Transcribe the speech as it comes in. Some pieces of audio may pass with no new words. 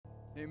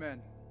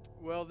Amen.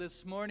 Well,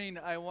 this morning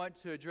I want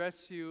to address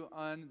you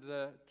on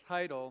the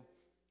title,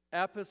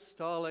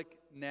 Apostolic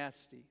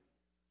Nasty.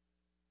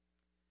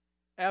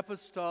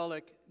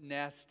 Apostolic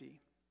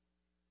nasty.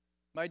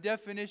 My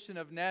definition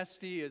of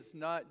nasty is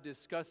not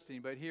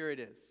disgusting, but here it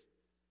is.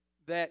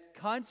 That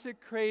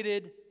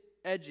consecrated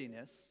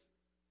edginess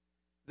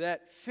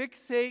that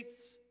fixates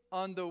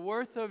on the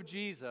worth of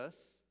Jesus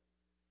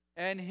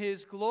and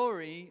His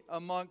glory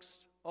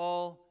amongst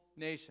all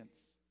nations.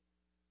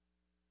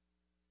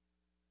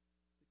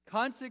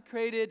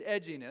 Consecrated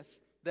edginess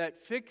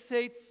that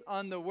fixates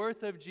on the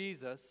worth of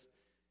Jesus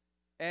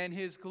and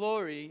His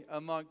glory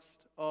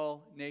amongst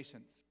all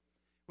nations.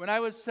 When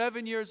I was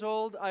 7 years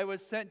old, I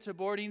was sent to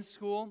boarding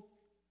school.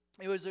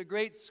 It was a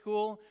great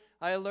school.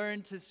 I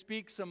learned to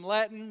speak some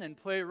Latin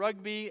and play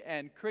rugby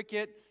and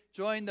cricket,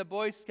 joined the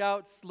Boy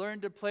Scouts,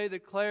 learned to play the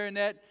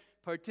clarinet,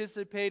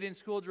 participate in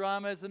school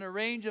dramas, and a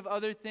range of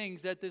other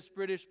things at this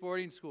British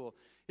boarding school.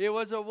 It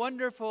was a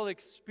wonderful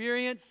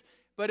experience,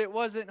 but it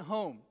wasn't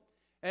home.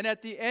 And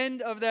at the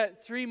end of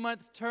that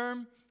 3-month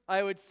term,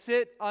 I would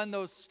sit on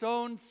those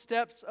stone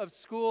steps of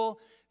school,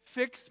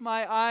 fix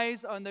my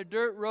eyes on the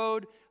dirt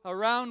road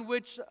around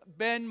which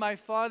bend my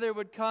father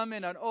would come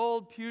in an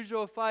old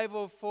Peugeot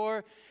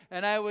 504,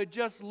 and I would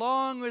just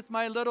long with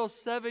my little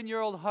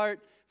 7-year-old heart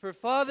for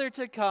Father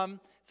to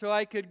come so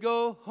I could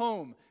go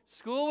home.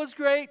 School was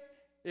great,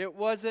 it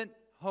wasn't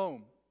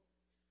home.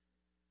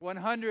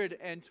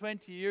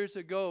 120 years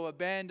ago, a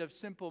band of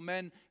simple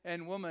men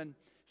and women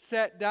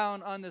sat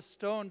down on the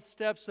stone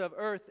steps of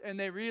earth, and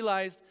they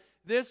realized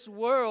this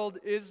world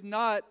is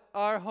not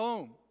our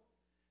home.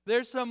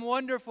 There's some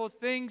wonderful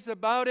things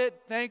about it,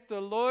 thank the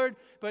Lord,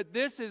 but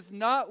this is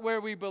not where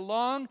we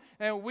belong,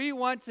 and we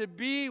want to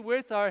be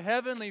with our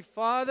Heavenly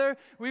Father.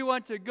 We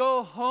want to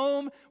go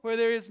home where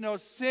there is no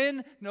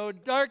sin, no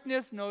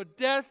darkness, no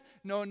death,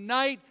 no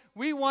night.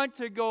 We want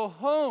to go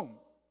home.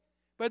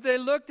 But they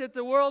looked at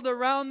the world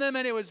around them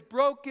and it was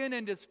broken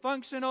and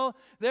dysfunctional.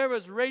 There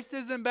was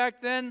racism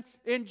back then,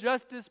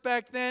 injustice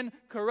back then,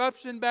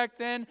 corruption back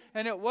then,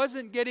 and it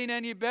wasn't getting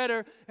any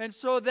better. And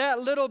so that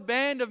little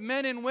band of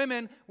men and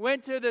women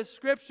went to the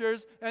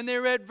Scriptures and they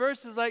read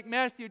verses like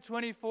Matthew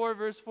 24,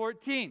 verse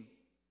 14.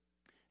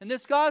 And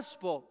this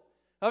gospel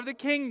of the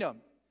kingdom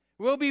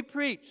will be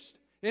preached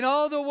in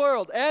all the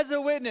world as a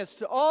witness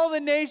to all the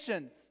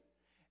nations.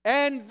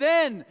 And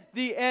then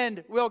the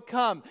end will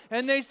come.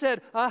 And they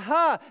said,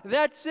 aha,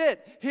 that's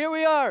it. Here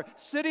we are,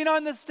 sitting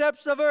on the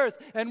steps of earth,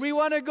 and we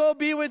want to go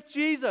be with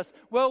Jesus.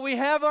 Well, we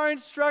have our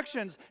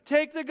instructions.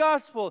 Take the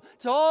gospel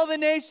to all the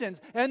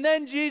nations, and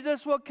then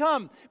Jesus will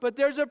come. But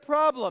there's a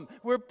problem.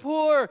 We're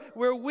poor,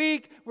 we're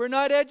weak, we're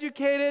not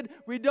educated,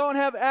 we don't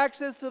have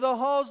access to the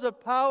halls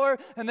of power.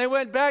 And they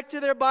went back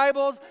to their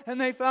Bibles, and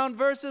they found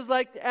verses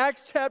like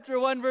Acts chapter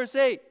 1, verse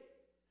 8.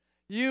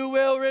 You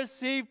will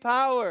receive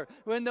power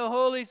when the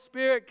Holy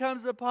Spirit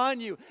comes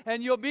upon you,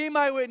 and you'll be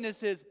my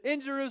witnesses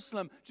in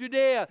Jerusalem,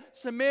 Judea,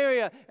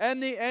 Samaria,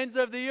 and the ends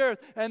of the earth.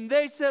 And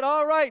they said,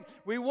 all right,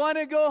 we want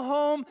to go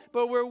home,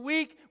 but we're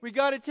weak. We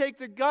got to take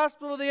the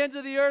gospel to the ends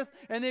of the earth.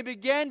 And they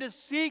began to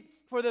seek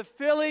for the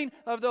filling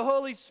of the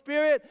Holy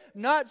Spirit,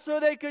 not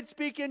so they could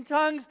speak in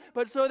tongues,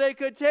 but so they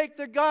could take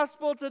the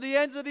gospel to the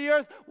ends of the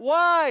earth.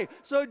 Why?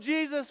 So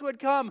Jesus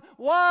would come.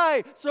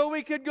 Why? So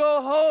we could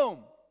go home.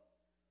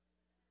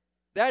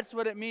 That's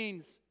what it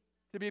means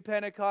to be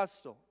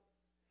Pentecostal.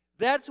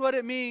 That's what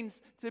it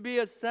means to be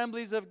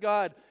Assemblies of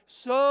God.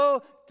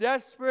 So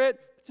desperate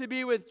to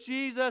be with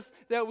Jesus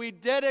that we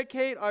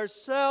dedicate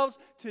ourselves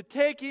to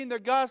taking the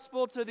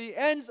gospel to the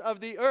ends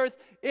of the earth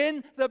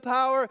in the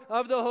power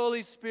of the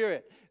Holy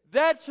Spirit.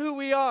 That's who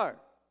we are.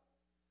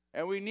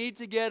 And we need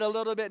to get a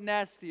little bit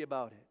nasty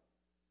about it.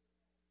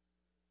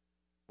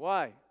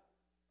 Why?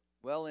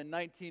 Well, in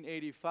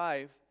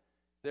 1985,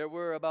 there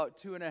were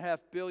about 2.5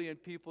 billion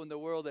people in the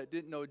world that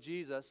didn't know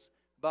Jesus.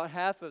 About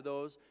half of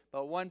those,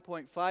 about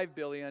 1.5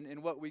 billion,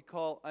 in what we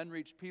call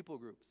unreached people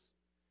groups.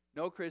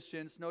 No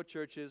Christians, no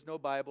churches, no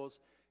Bibles,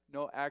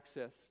 no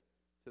access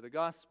to the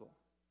gospel.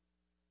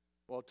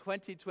 Well,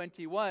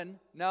 2021,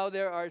 now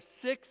there are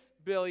 6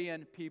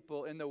 billion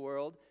people in the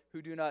world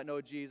who do not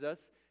know Jesus.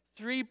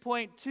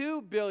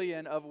 3.2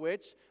 billion of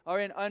which are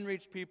in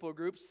unreached people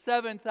groups,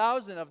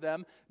 7,000 of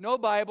them, no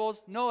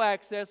Bibles, no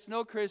access,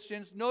 no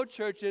Christians, no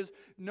churches,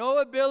 no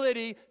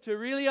ability to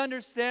really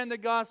understand the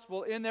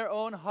gospel in their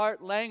own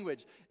heart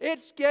language.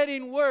 It's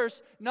getting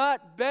worse,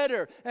 not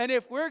better. And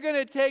if we're going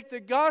to take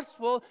the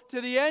gospel to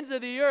the ends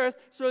of the earth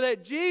so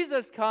that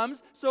Jesus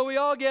comes, so we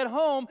all get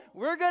home,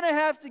 we're going to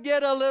have to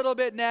get a little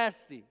bit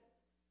nasty.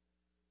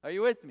 Are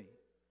you with me?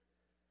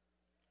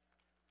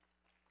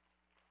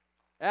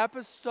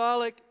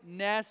 Apostolic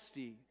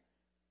nasty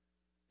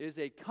is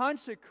a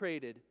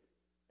consecrated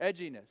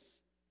edginess,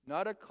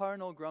 not a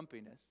carnal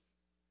grumpiness.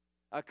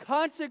 A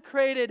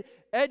consecrated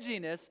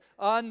edginess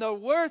on the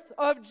worth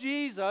of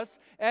Jesus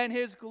and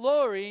His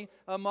glory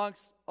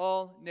amongst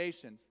all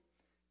nations.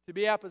 To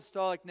be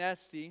apostolic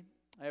nasty,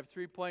 I have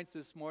 3 points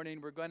this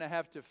morning. We're going to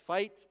have to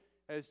fight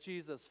as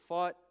Jesus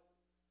fought.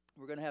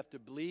 We're going to have to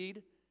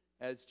bleed,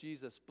 as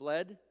Jesus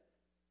bled.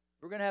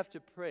 We're going to have to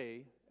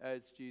pray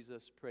as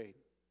Jesus prayed.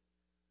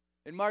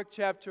 In Mark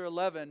chapter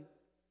 11,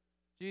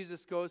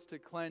 Jesus goes to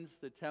cleanse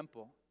the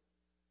temple.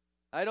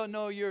 I don't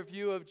know your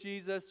view of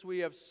Jesus. We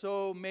have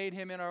so made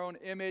him in our own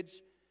image.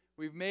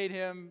 We've made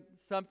him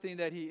something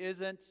that he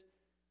isn't.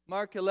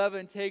 Mark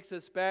 11 takes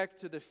us back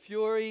to the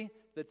fury,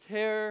 the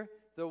terror,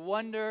 the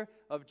wonder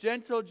of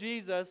gentle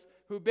Jesus,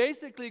 who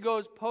basically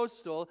goes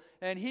postal,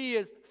 and he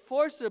is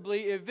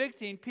forcibly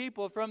evicting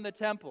people from the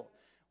temple.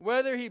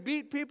 Whether he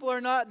beat people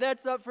or not,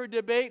 that's up for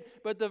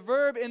debate, but the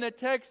verb in the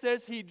text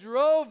says he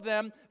drove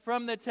them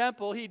from the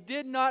temple. He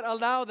did not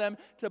allow them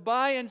to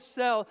buy and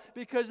sell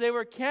because they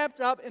were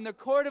camped up in the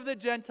court of the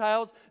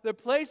Gentiles, the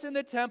place in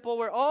the temple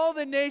where all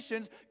the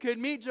nations could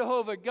meet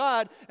Jehovah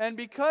God. And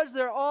because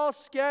they're all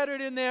scattered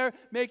in there,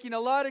 making a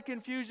lot of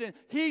confusion,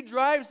 he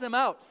drives them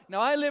out. Now,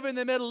 I live in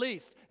the Middle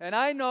East, and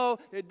I know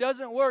it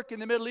doesn't work in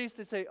the Middle East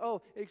to say,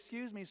 "Oh,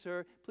 excuse me,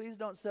 sir, please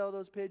don't sell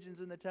those pigeons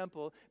in the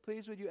temple.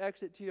 Please would you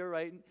exit to your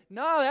right?"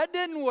 No, that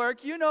didn't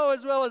work. You know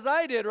as well as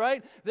I did,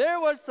 right? There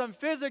was some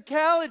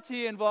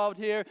physicality involved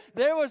here.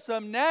 There was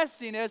some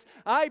nastiness.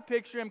 I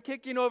picture him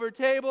kicking over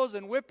tables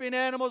and whipping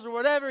animals or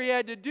whatever he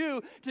had to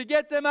do to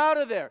get them out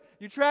of there.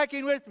 You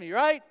tracking with me,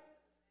 right?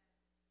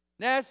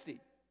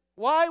 Nasty.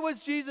 Why was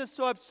Jesus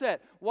so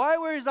upset? Why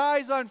were his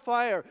eyes on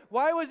fire?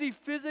 Why was he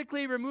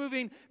physically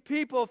removing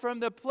people from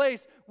the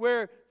place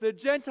where the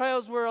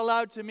Gentiles were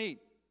allowed to meet?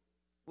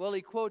 Well,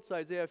 he quotes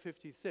Isaiah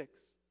 56.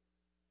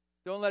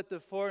 "Don't let the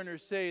foreigner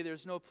say,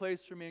 'There's no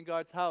place for me in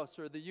God's house,'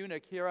 or the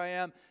eunuch, 'Here I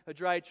am, a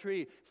dry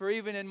tree.' For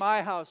even in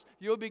my house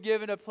you'll be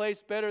given a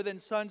place better than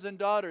sons and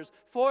daughters.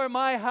 For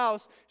my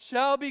house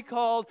shall be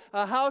called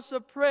a house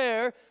of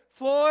prayer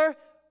for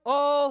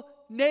all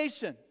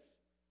nations."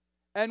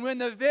 And when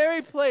the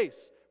very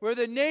place where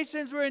the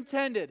nations were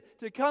intended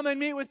to come and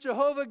meet with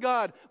Jehovah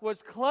God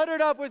was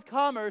cluttered up with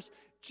commerce,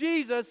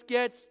 Jesus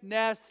gets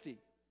nasty.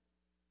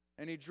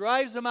 And he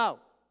drives them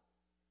out.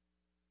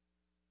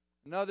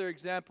 Another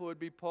example would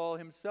be Paul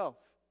himself.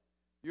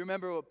 You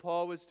remember what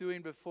Paul was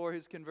doing before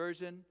his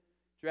conversion?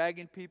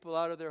 Dragging people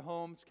out of their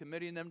homes,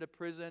 committing them to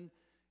prison,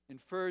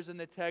 infers in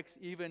the text,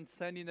 even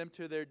sending them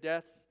to their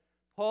deaths.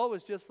 Paul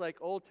was just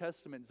like Old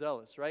Testament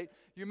zealous, right?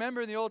 You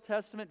remember in the Old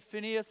Testament,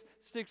 Phinehas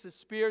sticks a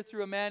spear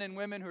through a man and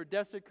women who are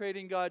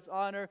desecrating God's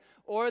honor,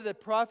 or the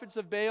prophets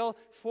of Baal,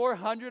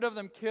 400 of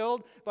them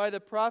killed by the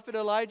prophet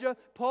Elijah.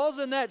 Paul's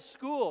in that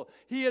school.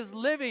 He is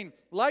living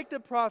like the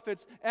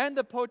prophets and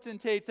the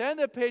potentates and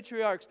the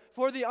patriarchs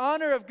for the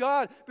honor of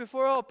God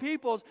before all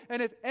peoples.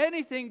 And if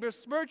anything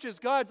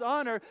besmirches God's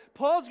honor,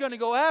 Paul's going to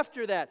go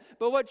after that.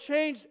 But what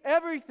changed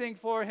everything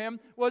for him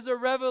was a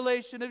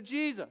revelation of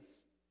Jesus.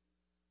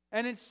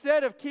 And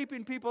instead of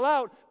keeping people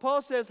out,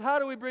 Paul says, how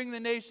do we bring the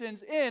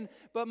nations in?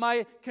 But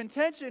my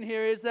contention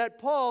here is that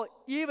Paul,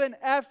 even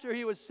after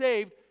he was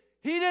saved,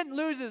 he didn't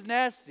lose his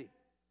nasty.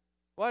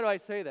 Why do I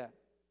say that?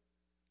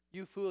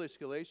 You foolish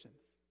Galatians,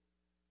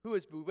 who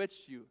has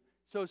bewitched you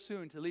so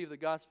soon to leave the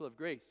gospel of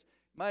grace?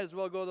 Might as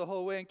well go the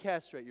whole way and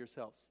castrate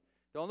yourselves.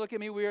 Don't look at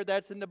me weird,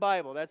 that's in the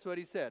Bible. That's what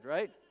he said,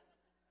 right?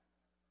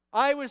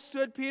 I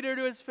withstood Peter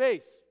to his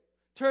face.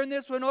 Turn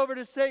this one over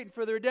to Satan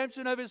for the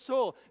redemption of his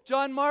soul.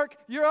 John Mark,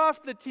 you're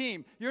off the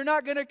team. You're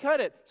not going to cut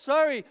it.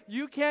 Sorry,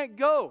 you can't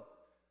go.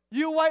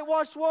 You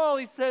whitewashed wall,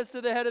 he says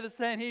to the head of the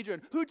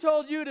Sanhedrin. Who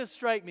told you to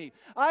strike me?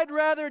 I'd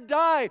rather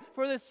die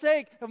for the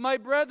sake of my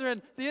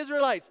brethren, the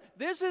Israelites.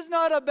 This is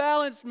not a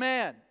balanced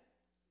man.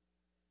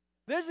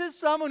 This is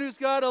someone who's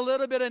got a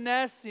little bit of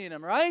nasty in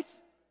him, right?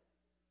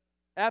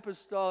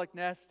 Apostolic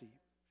nasty.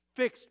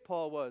 Fixed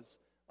Paul was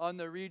on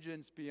the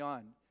regions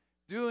beyond,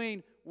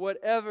 doing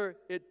whatever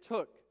it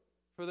took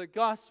for the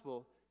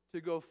gospel to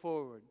go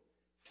forward.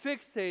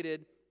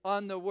 Fixated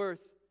on the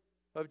worth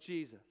of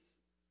Jesus.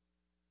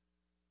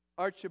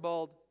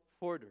 Archibald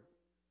Forder,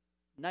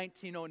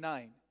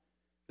 1909,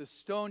 the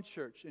Stone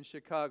Church in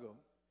Chicago,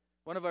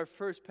 one of our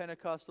first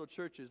Pentecostal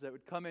churches that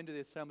would come into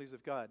the Assemblies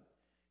of God.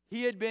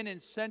 He had been in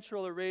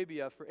Central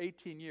Arabia for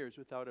 18 years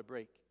without a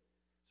break.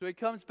 So he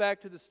comes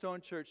back to the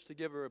Stone Church to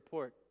give a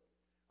report.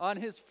 On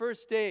his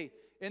first day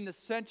in the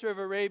center of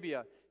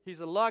Arabia, he's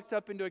locked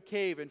up into a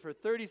cave, and for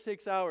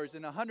 36 hours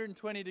in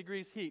 120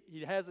 degrees heat,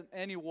 he hasn't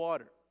any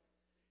water.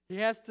 He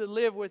has to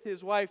live with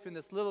his wife in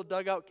this little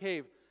dugout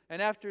cave.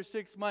 And after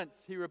 6 months,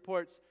 he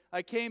reports,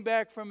 I came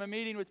back from a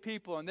meeting with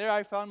people, and there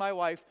I found my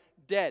wife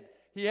dead.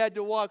 He had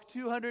to walk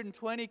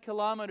 220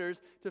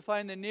 kilometers to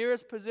find the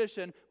nearest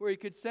position where he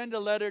could send a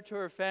letter to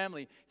her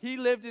family. He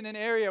lived in an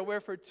area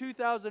where for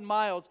 2,000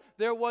 miles,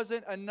 there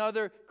wasn't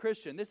another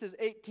Christian. This is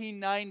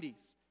 1890s.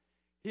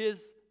 His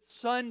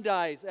son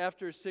dies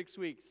after 6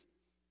 weeks.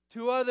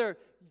 2 other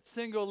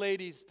single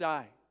ladies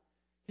die.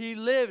 He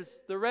lives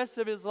the rest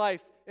of his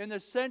life in the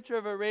center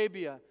of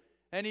Arabia.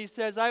 And he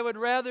says, I would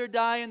rather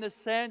die in the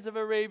sands of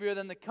Arabia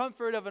than the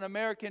comfort of an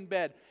American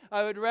bed.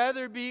 I would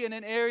rather be in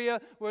an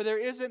area where there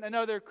isn't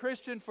another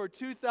Christian for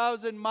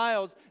 2,000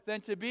 miles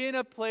than to be in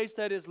a place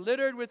that is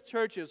littered with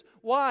churches.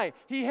 Why?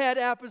 He had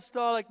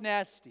apostolic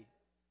nasty.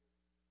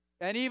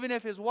 And even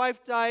if his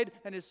wife died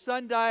and his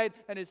son died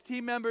and his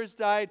team members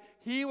died,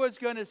 he was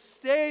going to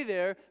stay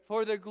there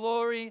for the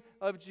glory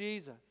of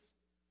Jesus.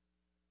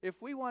 If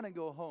we want to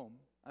go home,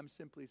 I'm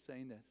simply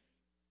saying this.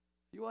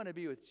 If you want to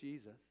be with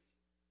Jesus,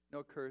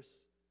 no curse,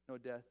 no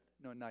death,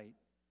 no night,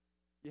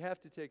 you have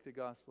to take the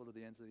gospel to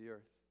the ends of the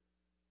earth.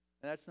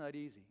 And that's not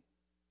easy.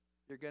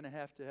 You're going to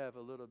have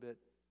a little bit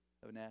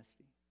of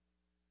nasty.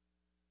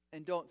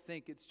 And don't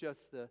think it's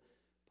just the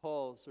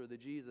Pauls or the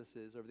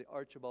Jesuses or the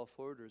Archibald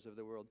Forders of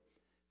the world.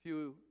 A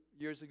few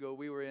years ago,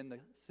 we were in the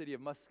city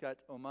of Muscat,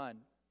 Oman,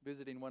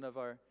 visiting one of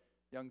our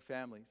young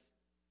families.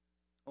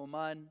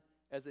 Oman,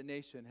 as a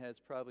nation, has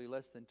probably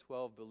less than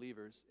 12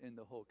 believers in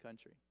the whole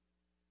country.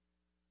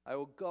 I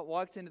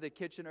walked into the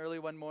kitchen early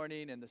one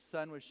morning, and the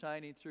sun was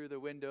shining through the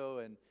window,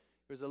 and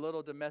it was a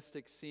little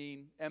domestic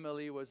scene.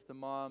 Emily was the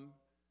mom.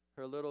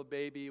 Her little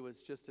baby was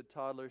just a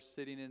toddler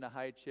sitting in a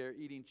high chair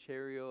eating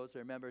Cheerios. I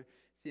remember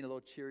seeing a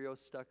little Cheerio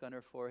stuck on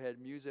her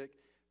forehead. Music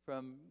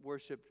from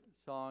worship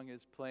song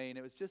is playing.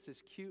 It was just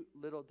this cute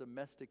little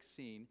domestic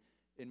scene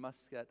in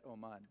Muscat,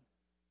 Oman.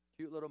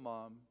 Cute little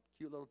mom,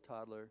 cute little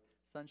toddler,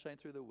 sunshine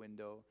through the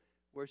window,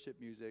 worship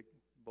music,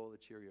 bowl of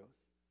Cheerios.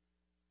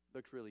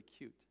 Looked really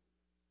cute.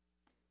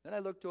 Then I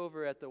looked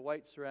over at the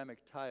white ceramic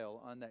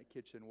tile on that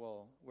kitchen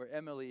wall where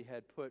Emily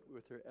had put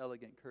with her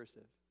elegant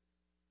cursive,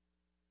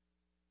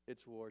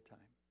 "It's wartime."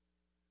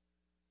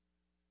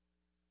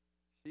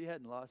 She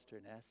hadn't lost her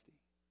nasty.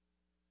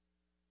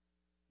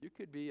 You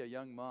could be a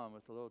young mom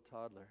with a little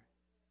toddler.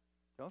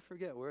 Don't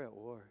forget, we're at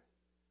war.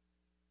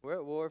 We're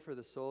at war for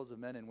the souls of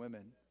men and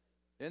women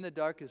in the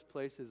darkest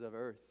places of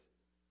earth.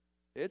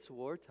 It's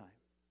wartime.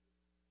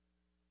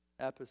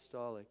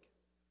 Apostolic,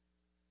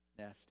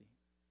 nasty.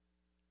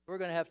 We're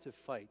going to have to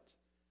fight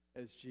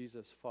as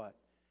Jesus fought.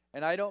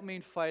 And I don't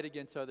mean fight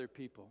against other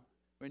people.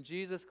 When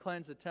Jesus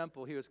cleansed the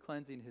temple, he was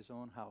cleansing his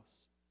own house.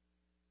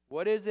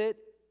 What is it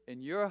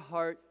in your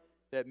heart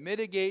that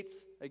mitigates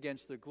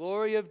against the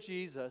glory of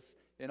Jesus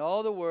in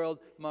all the world,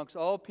 amongst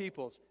all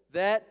peoples?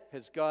 That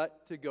has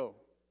got to go.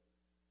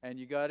 And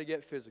you got to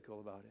get physical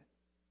about it.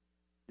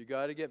 You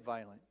got to get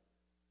violent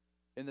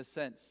in the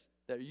sense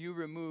that you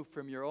remove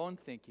from your own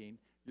thinking,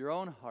 your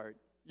own heart,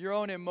 your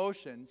own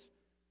emotions,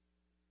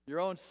 your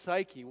own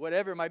psyche,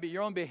 whatever it might be,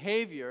 your own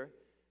behavior.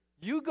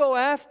 You go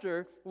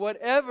after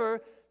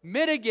whatever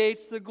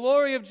mitigates the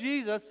glory of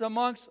Jesus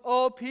amongst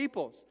all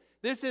peoples.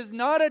 This is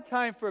not a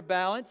time for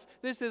balance.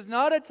 This is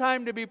not a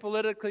time to be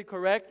politically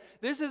correct.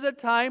 This is a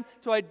time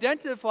to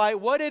identify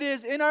what it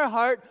is in our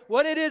heart,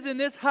 what it is in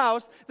this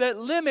house that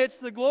limits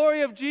the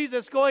glory of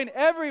Jesus going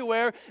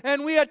everywhere,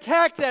 and we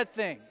attack that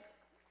thing.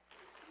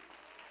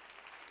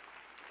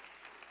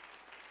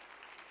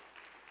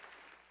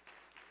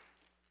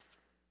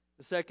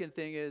 The second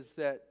thing is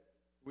that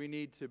we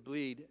need to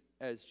bleed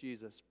as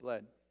Jesus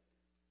bled.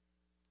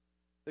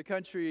 The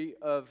country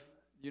of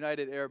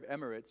United Arab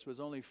Emirates was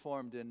only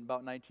formed in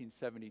about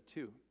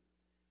 1972.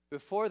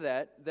 Before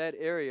that, that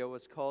area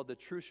was called the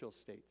Trucial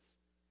States,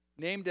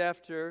 named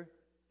after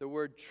the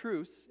word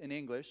truce in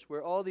English,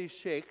 where all these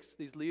sheikhs,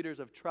 these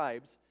leaders of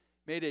tribes,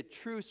 made a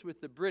truce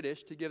with the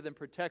British to give them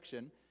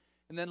protection,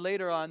 and then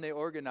later on they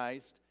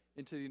organized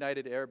into the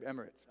United Arab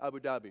Emirates, Abu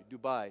Dhabi,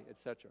 Dubai,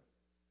 etc.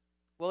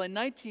 Well, in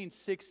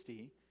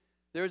 1960,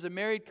 there was a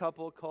married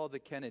couple called the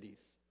Kennedys,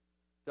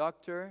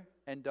 Dr.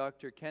 and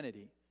Dr.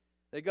 Kennedy.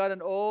 They got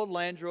an old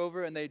Land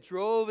Rover and they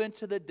drove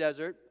into the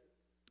desert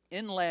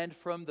inland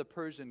from the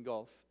Persian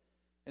Gulf.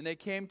 And they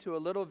came to a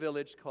little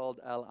village called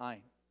Al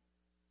Ain.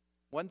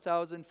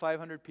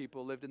 1,500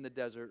 people lived in the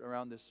desert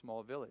around this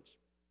small village.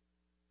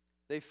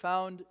 They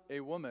found a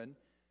woman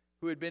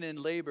who had been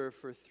in labor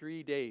for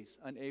 3 days,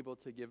 unable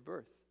to give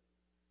birth.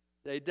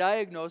 They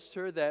diagnosed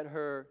her that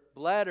her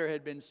bladder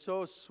had been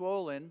so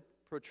swollen,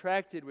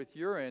 protracted with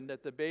urine,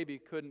 that the baby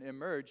couldn't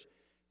emerge.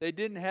 They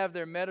didn't have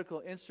their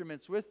medical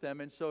instruments with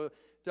them, and so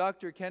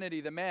Dr.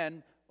 Kennedy, the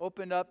man,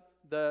 opened up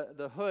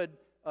the hood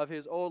of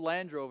his old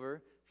Land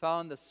Rover,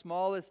 found the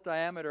smallest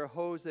diameter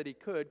hose that he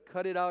could,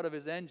 cut it out of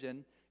his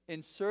engine,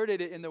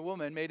 inserted it in the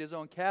woman, made his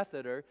own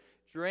catheter,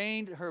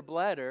 drained her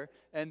bladder,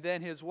 and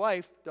then his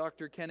wife,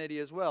 Dr. Kennedy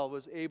as well,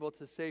 was able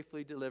to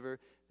safely deliver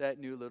that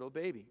new little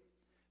baby.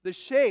 The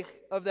sheikh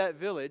of that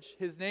village,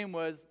 his name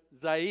was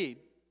Zaid,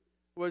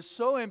 was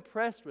so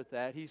impressed with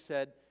that, he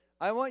said,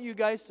 "I want you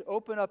guys to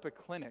open up a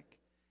clinic,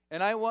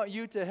 and I want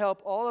you to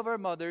help all of our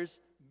mothers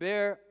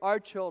bear our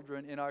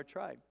children in our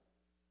tribe."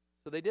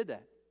 So they did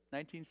that,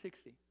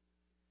 1960.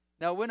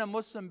 Now, when a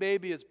Muslim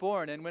baby is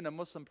born and when a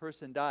Muslim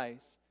person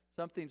dies,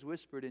 something's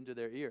whispered into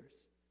their ears.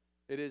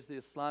 It is the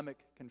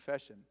Islamic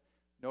confession.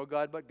 No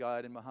God but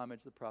God, and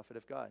Muhammad's the prophet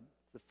of God.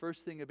 It's the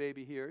first thing a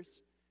baby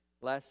hears,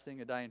 last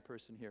thing a dying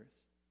person hears.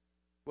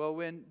 Well,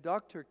 when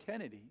Dr.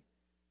 Kennedy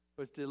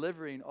was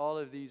delivering all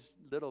of these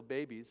little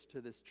babies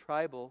to this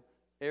tribal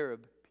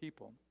Arab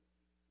people,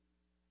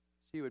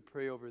 she would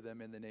pray over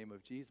them in the name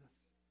of Jesus.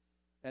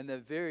 And the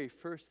very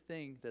first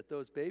thing that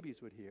those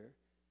babies would hear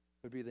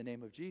would be the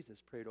name of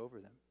Jesus prayed over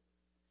them.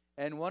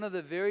 And one of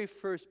the very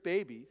first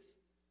babies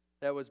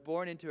that was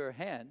born into her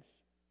hands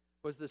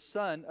was the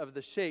son of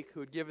the sheikh who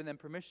had given them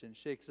permission,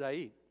 Sheikh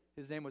Zayed.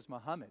 His name was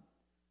Muhammad.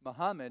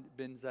 Muhammad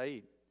bin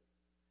Zayed.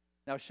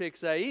 Now, Sheikh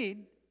Zayed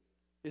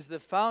is the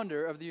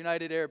founder of the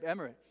United Arab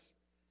Emirates.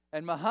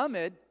 And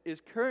Muhammad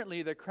is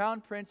currently the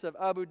Crown Prince of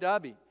Abu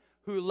Dhabi,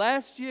 who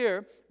last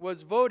year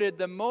was voted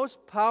the most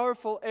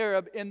powerful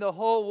Arab in the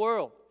whole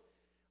world.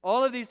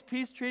 All of these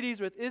peace treaties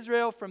with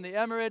Israel from the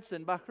Emirates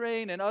and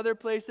Bahrain and other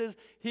places,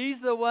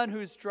 he's the one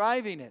who's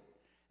driving it.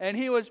 And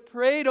he was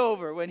prayed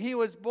over when he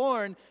was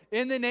born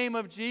in the name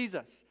of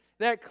Jesus.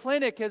 That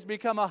clinic has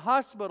become a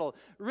hospital.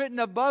 Written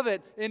above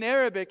it in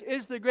Arabic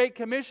is the Great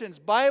Commissions.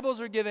 Bibles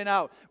are given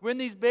out. When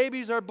these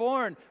babies are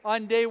born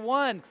on day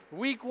 1,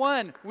 week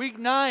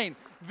 9,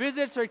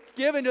 visits are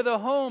given to the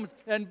homes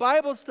and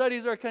Bible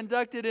studies are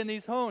conducted in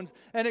these homes.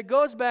 And it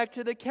goes back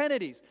to the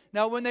Kennedys.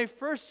 Now, when they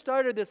first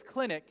started this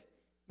clinic,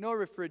 no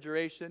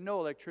refrigeration, no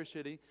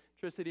electricity.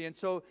 And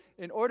so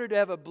in order to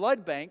have a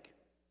blood bank,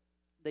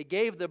 they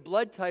gave the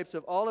blood types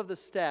of all of the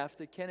staff,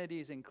 the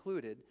Kennedys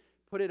included,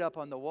 put it up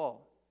on the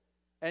wall.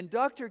 And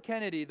Dr.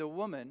 Kennedy, the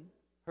woman,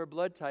 her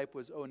blood type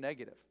was O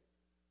negative,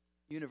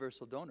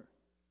 universal donor.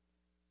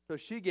 So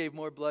she gave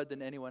more blood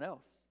than anyone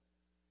else.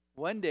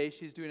 One day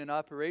she's doing an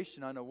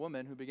operation on a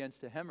woman who begins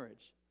to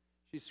hemorrhage.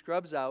 She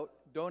scrubs out,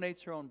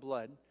 donates her own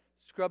blood,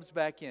 scrubs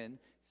back in,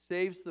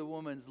 saves the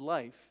woman's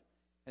life,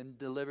 and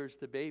delivers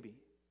the baby.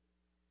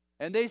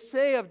 And they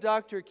say of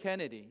Dr.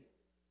 Kennedy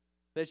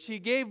that she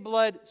gave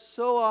blood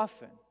so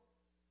often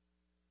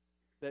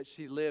that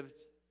she lived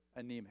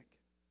anemic.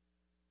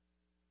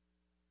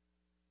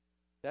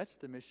 That's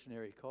the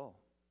missionary call.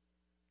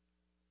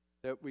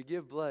 That we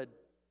give blood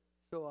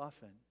so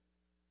often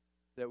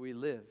that we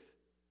live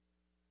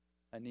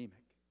anemic.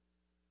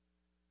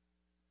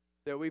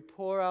 That we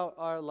pour out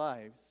our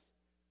lives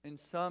in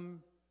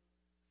some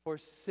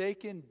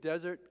forsaken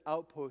desert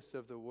outposts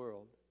of the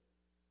world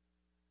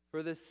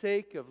for the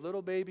sake of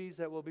little babies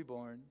that will be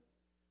born,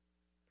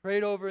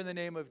 prayed over in the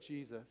name of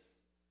Jesus,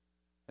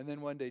 and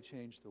then one day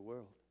change the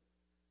world.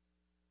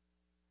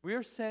 We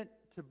are sent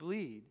to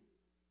bleed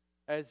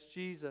as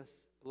Jesus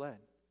bled.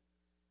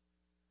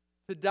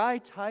 To die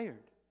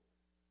tired,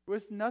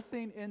 with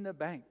nothing in the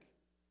bank.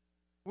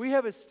 We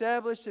have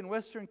established in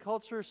Western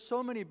culture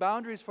so many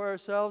boundaries for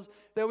ourselves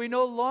that we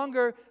no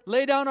longer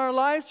lay down our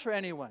lives for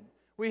anyone.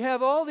 We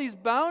have all these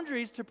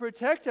boundaries to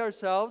protect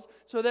ourselves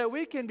so that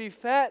we can be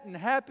fat and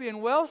happy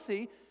and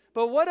wealthy.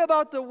 But what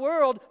about the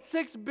world,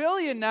 6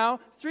 billion now,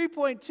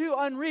 3.2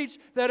 unreached,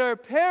 that are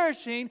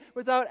perishing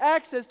without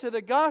access to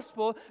the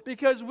gospel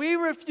because we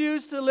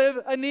refuse to live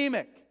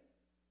anemic?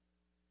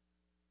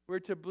 We're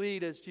to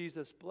bleed as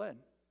Jesus bled.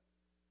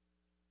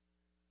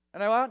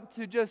 And I want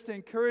to just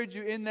encourage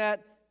you in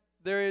that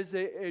there is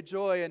a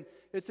joy, and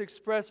it's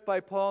expressed by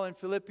Paul in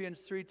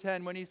Philippians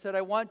 3:10 when he said,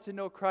 I want to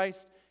know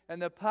Christ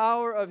and the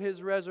power of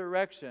His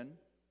resurrection.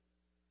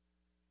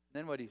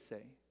 Then what did he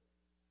say?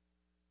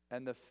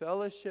 And the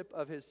fellowship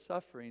of His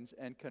sufferings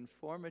and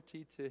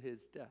conformity to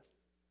His death.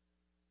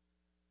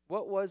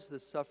 What was the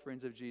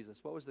sufferings of Jesus?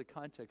 What was the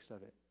context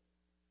of it?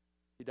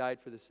 He died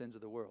for the sins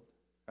of the world,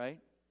 right?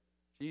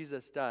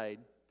 Jesus died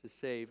to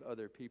save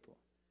other people.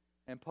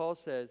 And Paul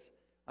says,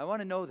 I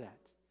want to know that.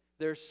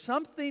 There's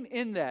something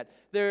in that.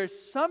 There is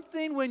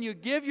something when you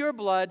give your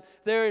blood.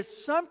 There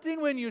is something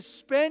when you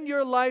spend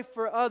your life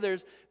for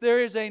others.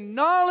 There is a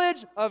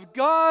knowledge of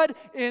God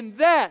in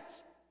that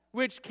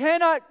which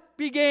cannot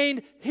be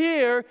gained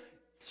here,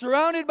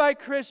 surrounded by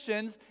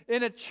Christians,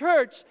 in a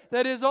church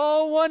that is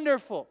all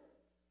wonderful.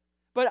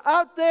 But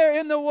out there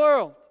in the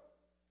world,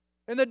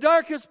 in the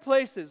darkest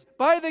places,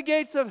 by the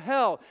gates of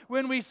hell,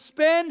 when we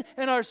spend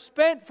and are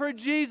spent for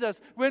Jesus,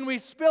 when we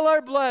spill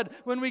our blood,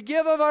 when we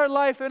give of our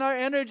life and our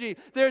energy,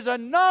 there's a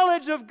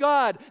knowledge of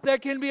God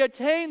that can be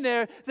attained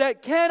there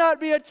that cannot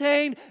be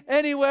attained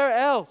anywhere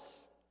else.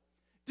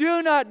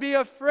 Do not be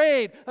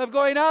afraid of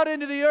going out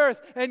into the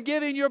earth and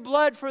giving your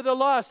blood for the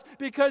lost,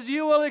 because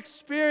you will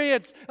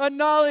experience a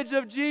knowledge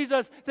of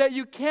Jesus that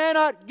you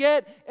cannot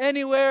get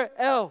anywhere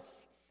else.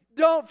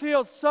 Don't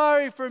feel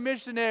sorry for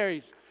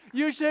missionaries.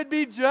 You should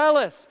be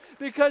jealous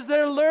because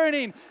they're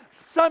learning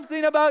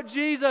something about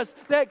Jesus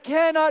that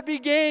cannot be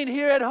gained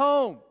here at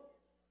home.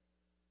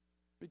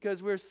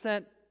 Because we're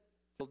sent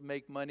to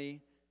make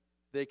money.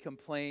 They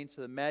complain.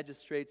 So the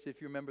magistrates,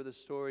 if you remember the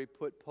story,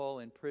 put Paul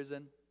in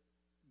prison,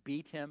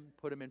 beat him,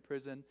 put him in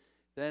prison.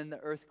 Then the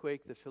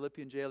earthquake, the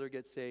Philippian jailer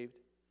gets saved.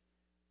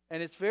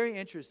 And it's very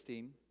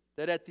interesting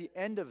that at the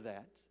end of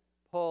that,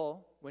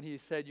 Paul, when he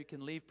said you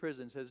can leave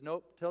prison, says,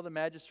 nope, tell the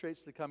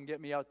magistrates to come get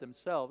me out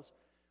themselves.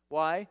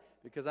 Why?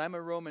 Because I'm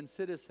a Roman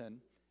citizen,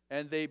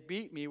 and they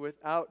beat me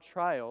without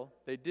trial.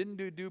 They didn't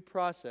do due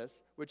process,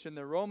 which in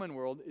the Roman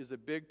world is a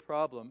big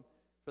problem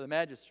for the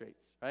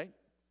magistrates, right?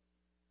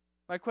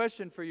 My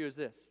question for you is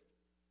this.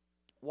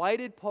 Why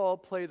did Paul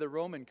play the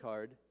Roman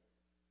card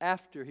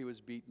after he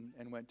was beaten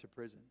and went to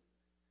prison?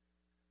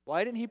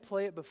 Why didn't he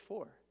play it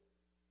before?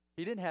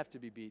 He didn't have to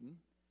be beaten.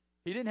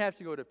 He didn't have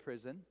to go to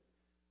prison.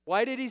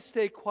 Why did he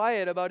stay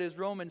quiet about his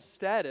Roman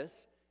status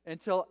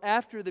until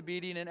after the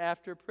beating and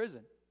after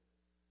prison?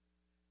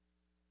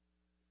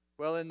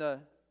 Well, in the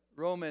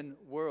Roman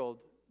world,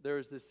 there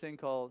was this thing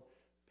called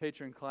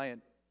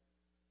patron-client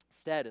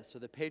status. So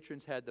the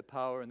patrons had the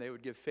power and they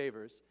would give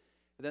favors.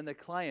 And then the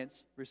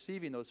clients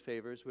receiving those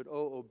favors would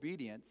owe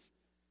obedience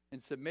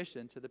and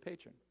submission to the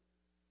patron.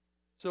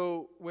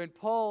 So when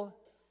Paul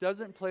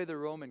doesn't play the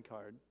Roman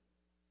card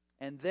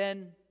and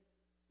then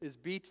is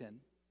beaten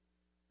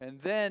and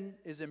then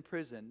is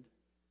imprisoned,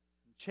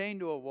 chained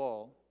to a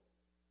wall,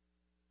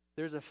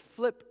 there's a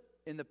flip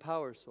in the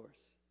power source.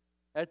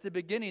 At the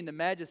beginning, the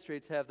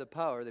magistrates have the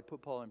power. They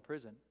put Paul in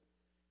prison.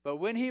 But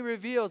when he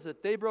reveals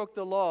that they broke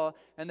the law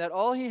and that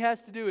all he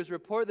has to do is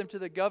report them to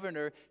the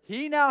governor,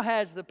 he now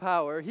has the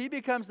power. He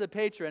becomes the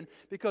patron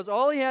because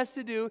all he has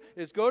to do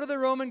is go to the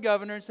Roman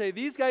governor and say,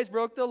 these guys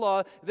broke the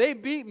law. They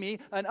beat me,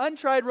 an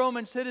untried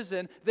Roman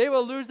citizen. They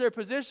will lose their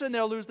position.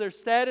 They'll lose their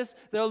status.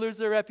 They'll lose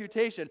their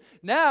reputation.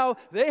 Now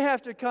they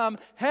have to come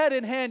hand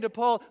in hand to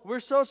Paul. We're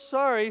so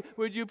sorry.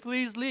 Would you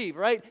please leave,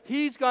 right?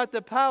 He's got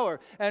the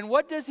power. And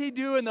what does he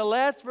do in the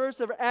last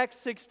verse of Acts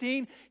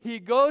 16? He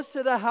goes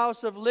to the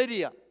house of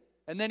Lydia.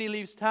 And then he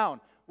leaves town.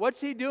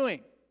 What's he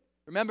doing?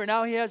 Remember,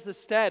 now he has the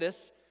status.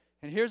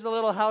 And here's a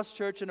little house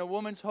church in a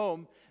woman's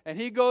home. And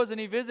he goes and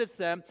he visits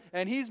them.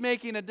 And he's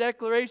making a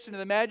declaration to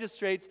the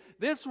magistrates.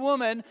 This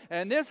woman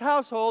and this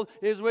household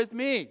is with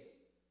me.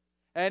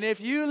 And if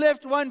you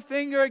lift one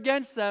finger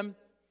against them,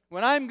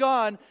 when I'm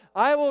gone,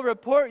 I will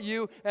report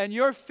you and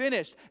you're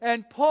finished.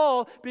 And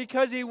Paul,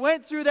 because he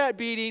went through that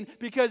beating,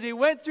 because he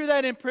went through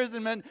that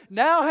imprisonment,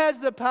 now has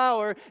the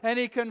power, and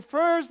he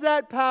confers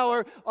that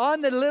power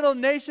on the little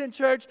nation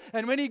church,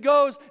 and when he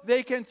goes,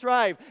 they can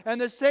thrive. And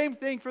the same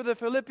thing for the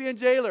Philippian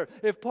jailer.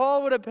 If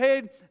Paul would have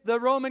paid the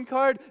Roman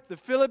card, the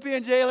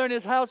Philippian jailer and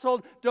his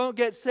household don't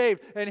get saved.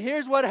 And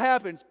here's what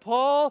happens.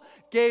 Paul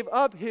gave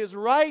up his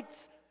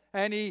rights,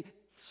 and he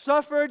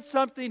suffered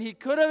something he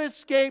could have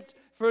escaped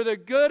for the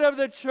good of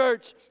the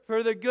church,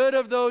 for the good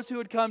of those who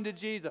would come to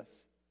Jesus.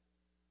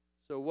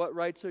 So what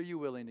rights are you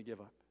willing to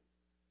give up?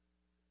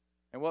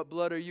 And what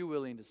blood are you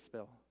willing to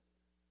spill?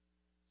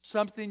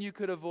 Something you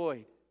could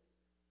avoid.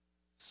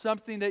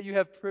 Something that you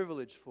have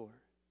privilege for.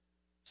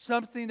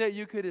 Something that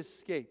you could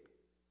escape.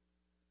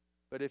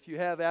 But if you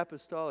have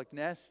apostolic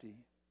nasty,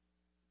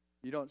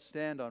 you don't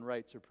stand on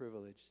rights or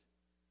privilege.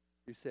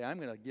 You say,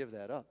 I'm going to give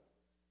that up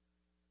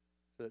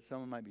so that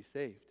someone might be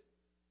saved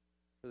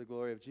for the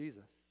glory of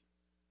Jesus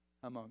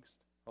amongst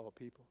all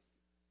peoples.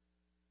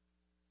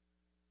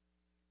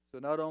 So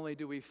not only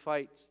do we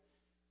fight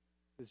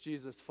as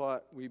Jesus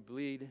fought, we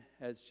bleed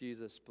as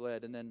Jesus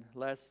bled. And then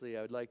lastly,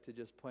 I would like to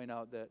just point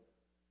out that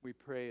we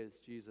pray as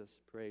Jesus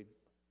prayed.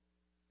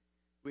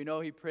 We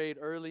know he prayed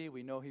early.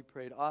 We know he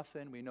prayed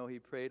often. We know he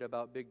prayed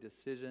about big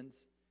decisions.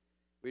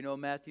 We know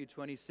Matthew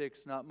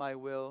 26, not my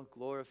will,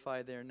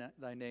 glorify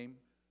thy name.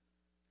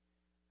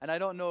 And I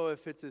don't know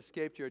if it's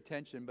escaped your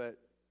attention, but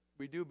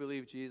we do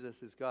believe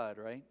Jesus is God,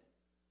 right?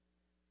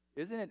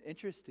 Isn't it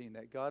interesting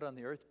that God on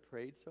the earth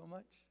prayed so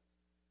much?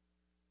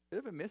 Bit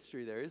of a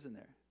mystery there, isn't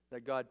there?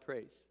 That God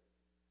prays.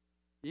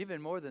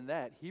 Even more than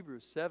that,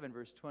 Hebrews 7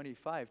 verse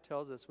 25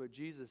 tells us what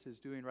Jesus is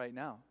doing right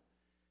now.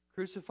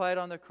 Crucified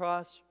on the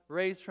cross,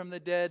 raised from the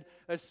dead,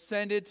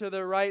 ascended to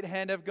the right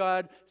hand of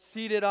God,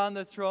 seated on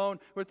the throne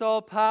with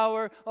all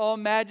power, all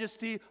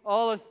majesty,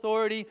 all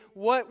authority.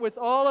 With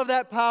all of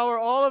that power,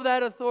 all of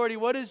that authority,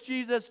 what is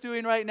Jesus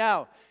doing right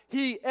now?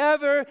 He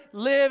ever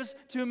lives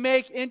to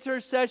make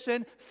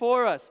intercession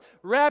for us.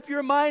 Wrap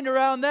your mind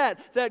around that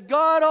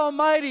God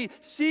Almighty,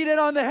 seated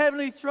on the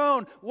heavenly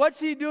throne, what's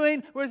He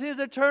doing with His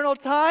eternal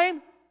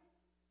time?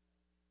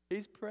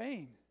 He's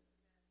praying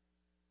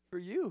for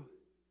you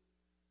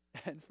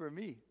and for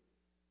me.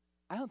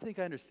 I don't think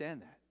I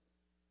understand that.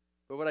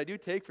 But what I do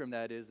take from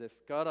that is if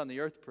God on the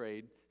earth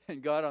prayed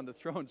and God on the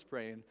throne's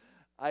praying,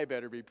 I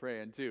better be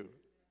praying too.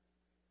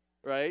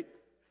 Right?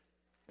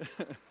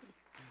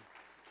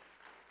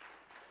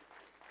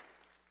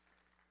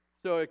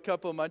 So a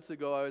couple months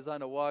ago, I was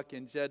on a walk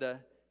in Jeddah,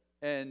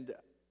 and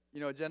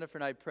Jennifer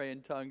and I pray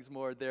in tongues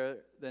more there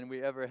than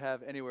we ever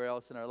have anywhere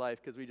else in our life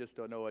because we just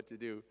don't know what to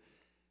do.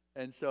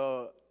 And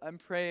so I'm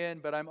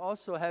praying, but I'm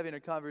also having a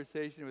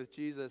conversation with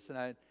Jesus,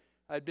 and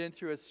I'd been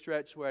through a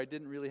stretch where I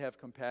didn't really have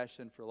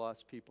compassion for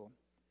lost people.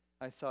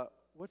 I thought,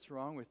 what's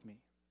wrong with me?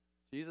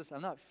 Jesus,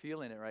 I'm not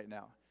feeling it right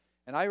now.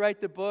 And I write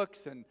the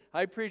books, and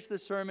I preach the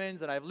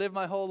sermons, and I've lived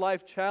my whole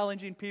life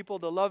challenging people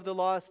to love the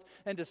lost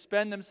and to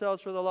spend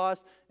themselves for the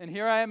lost. And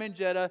here I am in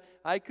Jeddah.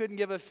 I couldn't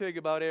give a fig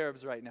about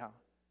Arabs right now.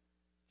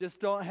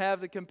 Just don't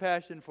have the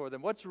compassion for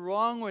them. What's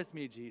wrong with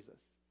me, Jesus?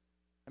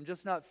 I'm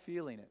just not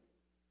feeling it.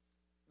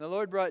 The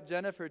Lord brought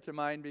Jennifer to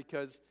mind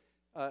because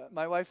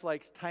my wife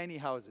likes tiny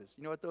houses.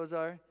 You know what those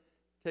are?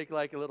 Take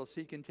like a little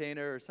sea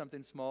container or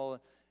something small.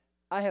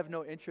 I have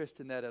no interest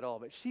in that at all,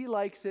 but she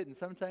likes it, and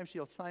sometimes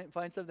she'll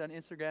find something on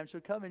Instagram.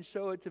 She'll come and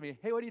show it to me.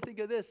 Hey, what do you think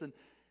of this? And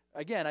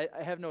again, I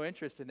have no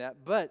interest in that,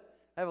 but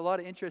I have a lot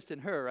of interest in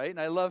her, right? And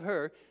I love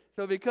her.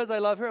 So because I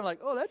love her, I'm like,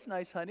 oh, that's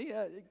nice, honey.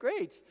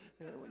 Great.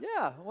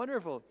 Yeah,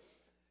 wonderful.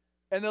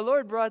 And the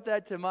Lord brought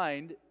that to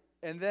mind,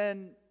 and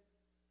then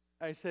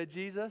I said,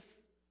 Jesus,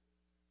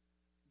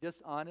 just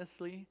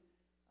honestly,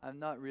 I'm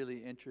not really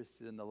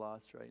interested in the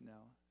lost right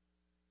now.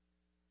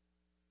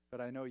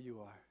 But I know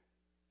you are.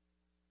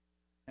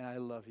 And I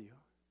love you.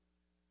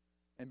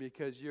 And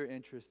because you're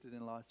interested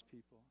in lost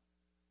people,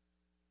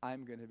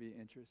 I'm going to be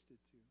interested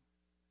too.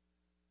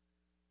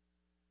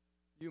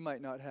 You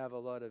might not have a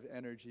lot of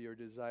energy or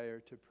desire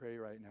to pray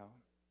right now,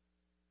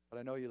 but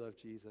I know you love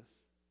Jesus.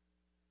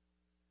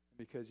 And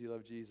because you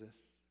love Jesus,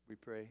 we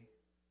pray.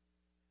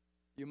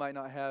 You might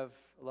not have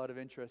a lot of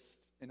interest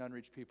in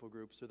unreached people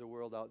groups or the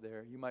world out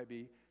there. You might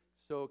be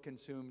so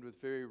consumed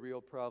with very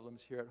real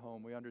problems here at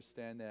home. We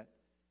understand that.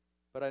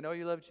 But I know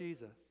you love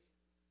Jesus.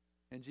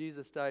 And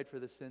Jesus died for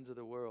the sins of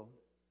the world.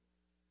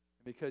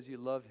 And because you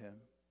love him,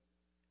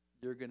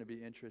 you're going to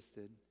be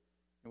interested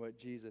in what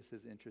Jesus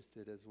is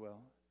interested as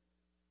well.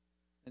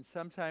 And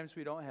sometimes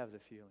we don't have the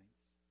feelings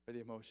or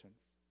the emotions.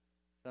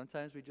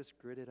 Sometimes we just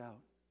grit it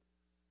out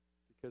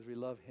because we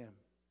love him.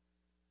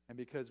 And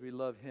because we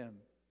love him,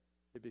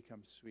 it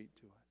becomes sweet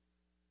to us.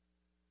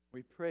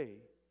 We pray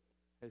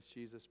as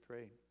Jesus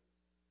prayed.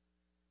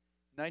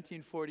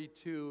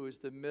 1942 is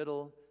the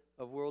middle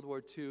of World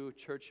War II.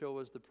 Churchill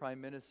was the prime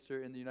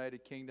minister in the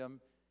United Kingdom.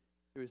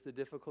 It was the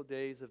difficult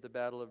days of the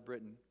Battle of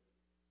Britain.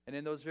 And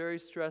in those very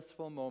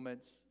stressful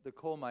moments, the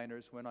coal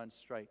miners went on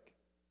strike.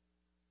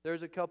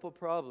 There's a couple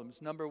problems.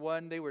 Number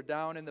one, they were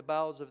down in the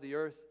bowels of the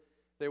earth.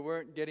 They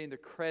weren't getting the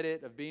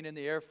credit of being in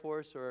the Air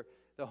Force or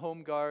the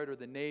Home Guard or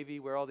the Navy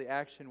where all the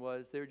action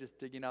was. They were just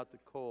digging out the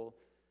coal.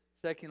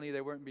 Secondly, they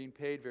weren't being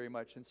paid very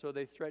much, and so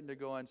they threatened to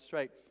go on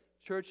strike.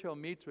 Churchill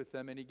meets with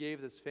them, and he gave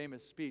this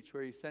famous speech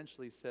where he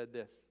essentially said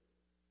this: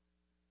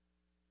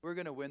 we're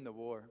going to win the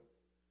war.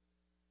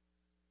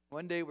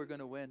 One day we're going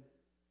to win.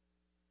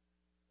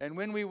 And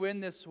when we win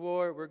this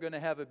war, we're going to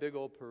have a big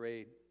old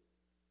parade.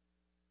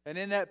 And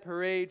in that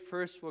parade,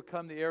 first will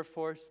come the Air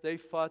Force. They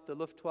fought the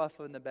Luftwaffe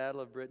in the Battle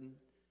of Britain.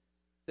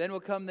 Then will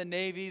come the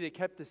Navy. They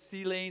kept the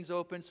sea lanes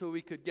open so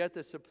we could get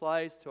the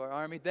supplies to our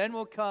army. Then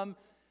will come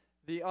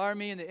the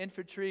army and the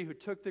infantry who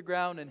took the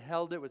ground and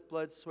held it with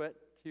blood, sweat,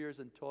 tears,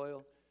 and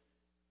toil.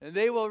 And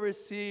they will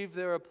receive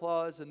their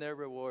applause and their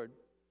reward.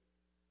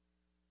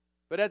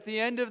 But at the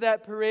end of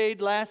that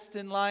parade, last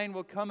in line,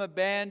 will come a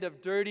band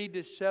of dirty,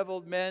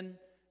 disheveled men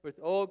with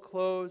old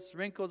clothes,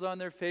 wrinkles on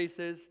their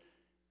faces,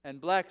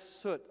 and black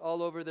soot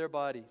all over their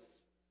bodies.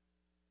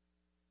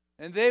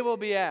 And they will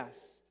be asked,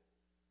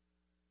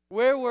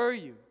 where were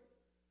you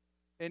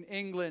in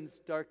England's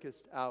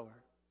darkest hour?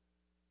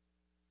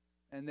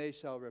 And they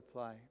shall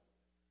reply,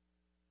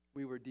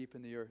 we were deep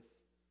in the earth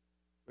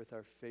with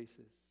our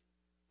faces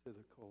to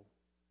the coal.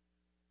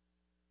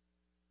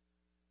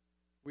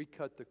 We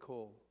cut the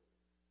coal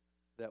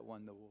that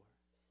won the war.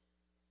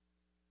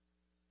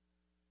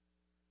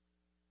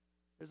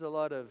 There's a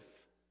lot of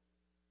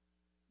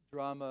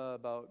drama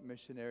about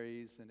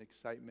missionaries and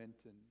excitement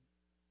and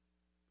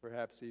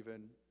perhaps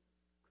even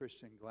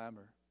Christian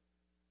glamour.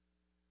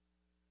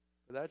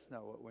 But that's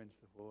not what wins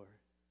the war.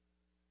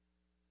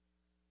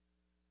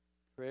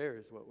 Prayer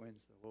is what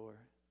wins the war.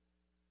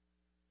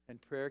 And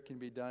prayer can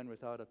be done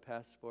without a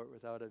passport,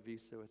 without a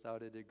visa,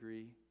 without a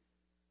degree.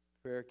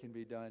 Prayer can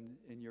be done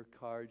in your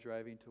car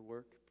driving to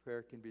work.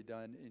 Prayer can be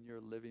done in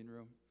your living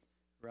room,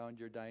 around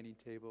your dining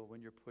table,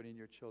 when you're putting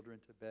your children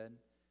to bed,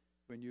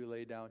 when you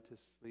lay down to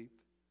sleep,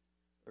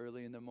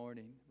 early in the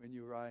morning, when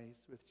you rise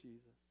with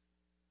Jesus,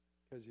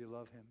 because you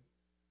love him.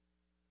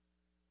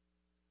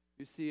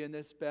 You see, in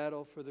this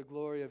battle for the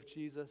glory of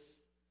Jesus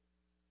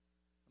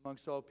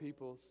amongst all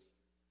peoples,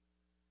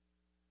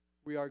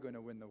 we are going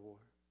to win the war.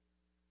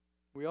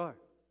 We are.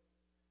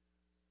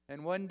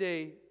 And one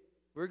day,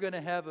 we're going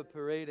to have a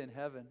parade in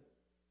heaven.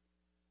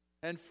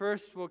 And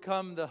first will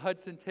come the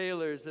Hudson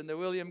Taylors and the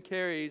William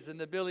Careys and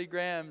the Billy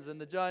Grahams and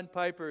the John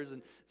Pipers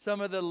and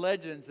some of the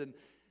legends, and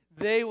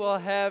they will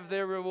have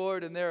their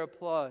reward and their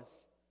applause.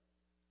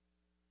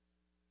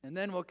 And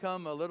then will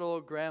come a little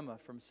old grandma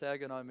from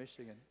Saginaw,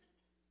 Michigan,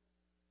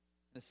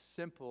 a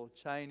simple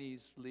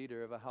Chinese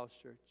leader of a house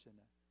church and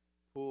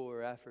a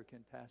poor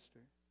African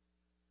pastor.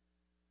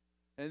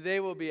 And they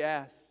will be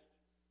asked,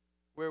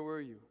 where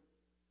were you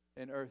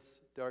in earth's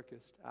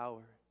darkest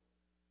hour?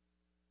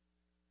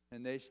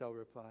 And they shall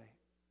reply,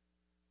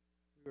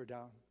 we were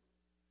down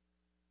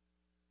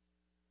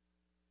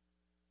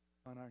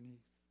on our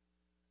knees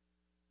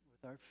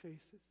with our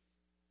faces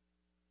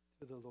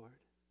to the Lord.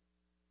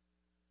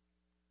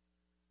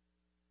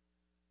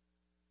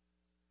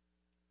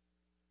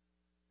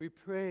 We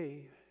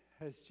pray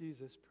as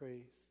Jesus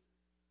prays,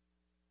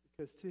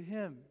 because to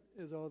him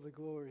is all the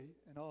glory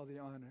and all the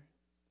honor.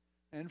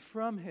 And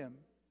from him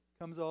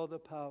comes all the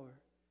power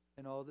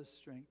and all the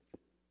strength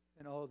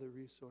and all the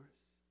resource.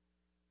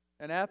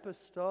 An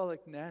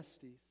apostolic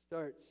nasty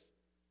starts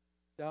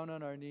down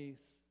on our knees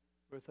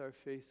with our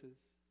faces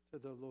to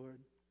the Lord.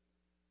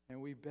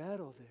 And we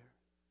battle there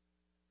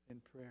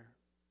in prayer.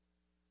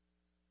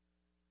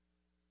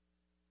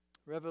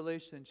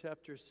 Revelation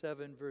chapter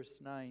 7, verse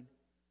 9.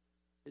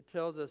 It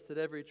tells us that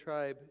every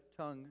tribe,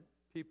 tongue,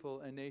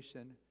 people, and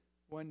nation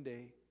one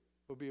day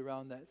will be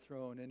around that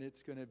throne, and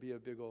it's going to be a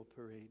big old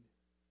parade.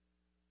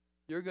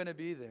 You're going to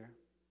be there.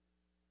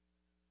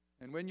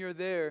 And when you're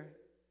there,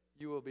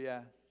 you will be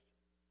asked,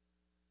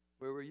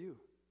 where were you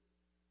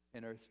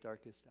in earth's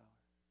darkest hour?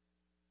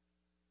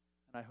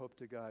 And I hope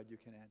to God you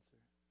can answer,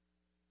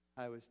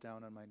 I was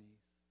down on my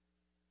knees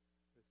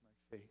with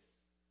my face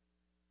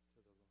to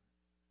the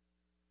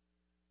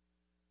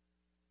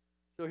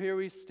Lord. So here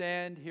we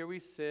stand, here we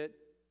sit,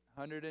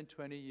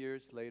 120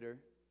 years later.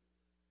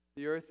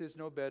 The earth is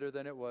no better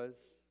than it was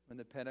when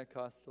the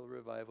Pentecostal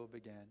revival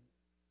began.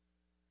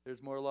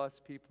 There's more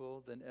lost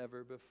people than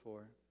ever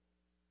before.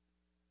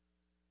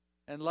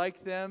 And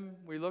like them,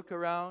 we look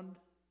around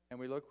and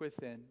we look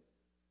within.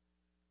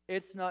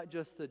 It's not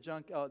just the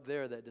junk out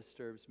there that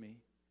disturbs me.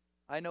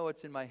 I know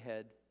it's in my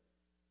head.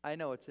 I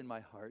know it's in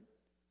my heart.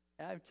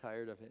 And I'm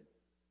tired of it.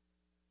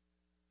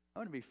 I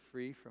want to be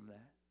free from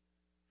that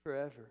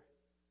forever.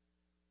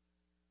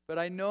 But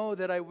I know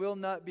that I will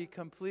not be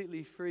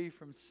completely free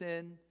from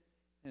sin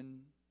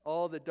and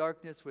all the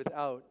darkness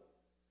without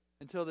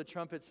until the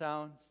trumpet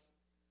sounds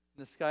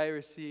and the sky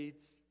recedes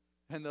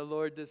and the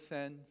Lord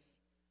descends.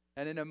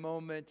 And in a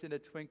moment, in a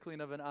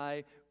twinkling of an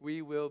eye,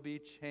 we will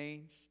be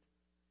changed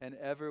and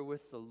ever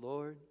with the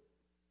Lord.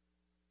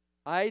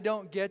 I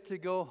don't get to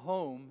go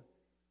home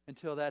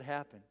until that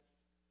happens.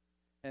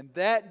 And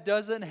that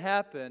doesn't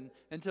happen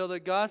until the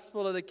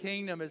gospel of the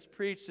kingdom is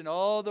preached in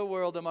all the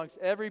world amongst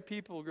every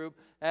people group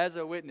as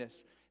a witness.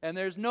 And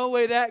there's no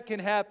way that can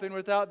happen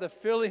without the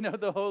filling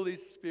of the Holy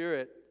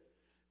Spirit.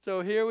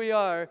 So here we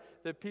are,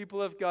 the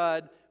people of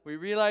God. We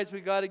realize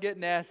we got to get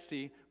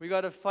nasty. We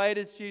got to fight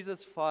as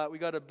Jesus fought. We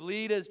got to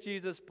bleed as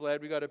Jesus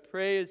bled. We got to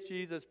pray as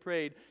Jesus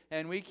prayed.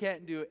 And we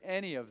can't do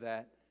any of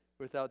that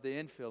without the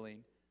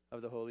infilling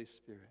of the Holy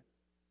Spirit.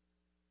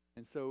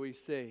 And so we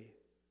say,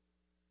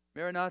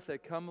 Maranatha,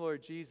 come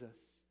Lord Jesus.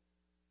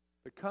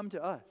 But come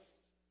to us.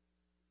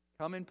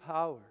 Come in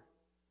power.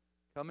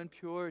 Come in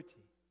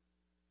purity.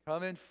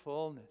 Come in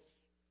fullness.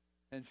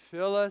 And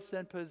fill us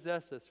and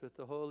possess us with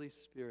the Holy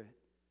Spirit.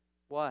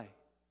 Why?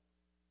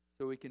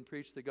 So we can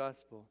preach the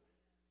gospel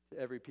to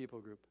every people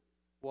group.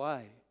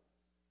 Why?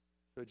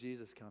 So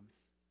Jesus comes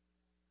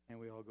and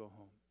we all go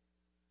home.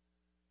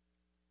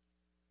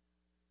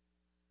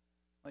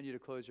 I want you to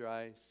close your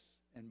eyes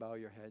and bow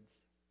your heads.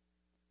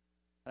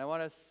 And I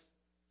want us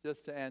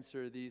just to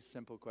answer these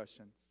simple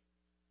questions.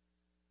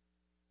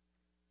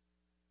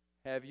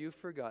 Have you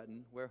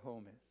forgotten where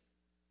home is?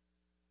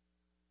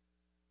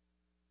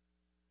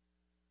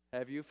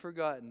 Have you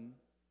forgotten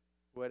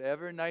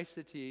whatever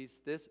niceties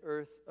this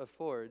earth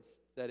affords,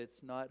 that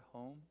it's not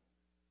home?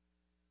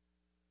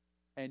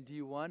 And do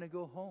you want to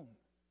go home?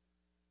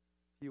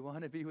 Do you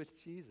want to be with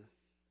Jesus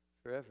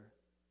forever?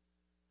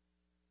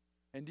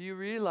 And do you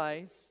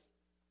realize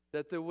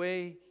that the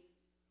way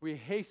we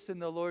hasten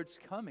the Lord's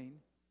coming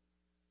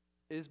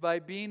is by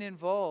being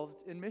involved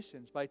in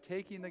missions, by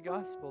taking the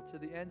gospel to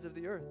the ends of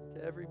the earth,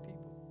 to every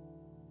people?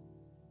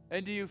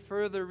 And do you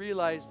further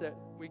realize that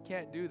we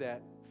can't do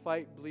that,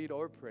 fight, bleed,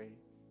 or pray,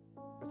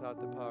 without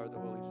the power of the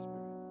Holy Spirit?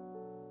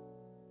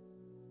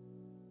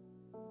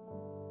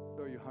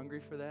 So are you hungry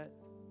for that?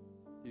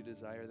 Do you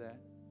desire that?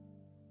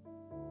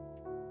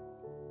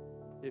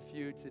 If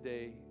you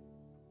today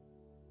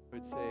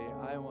would say,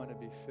 I want to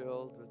be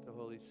filled with the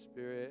Holy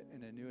Spirit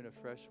in a new and a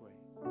fresh way,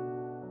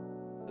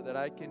 so that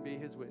I can be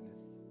His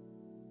witness,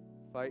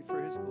 fight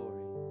for His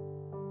glory,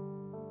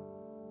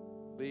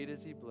 bleed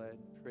as He bled,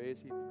 pray as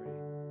He prayed,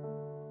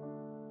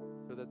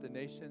 so that the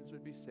nations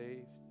would be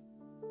saved,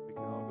 we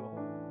can all go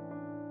home.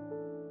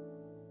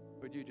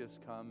 Would you just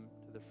come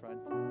to the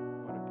front? I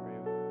want to pray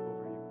over you.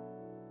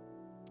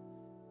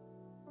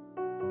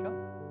 Come.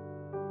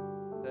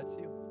 That's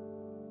you.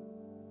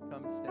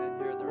 Come stand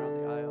here around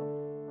the aisles.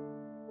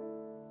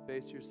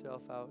 Space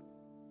yourself out.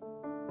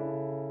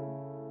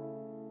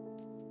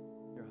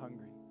 You're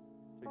hungry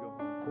to go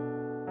home.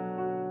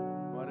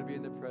 You want to be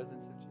in the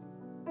presence of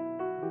Jesus.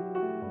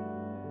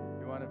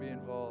 You want to be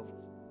involved,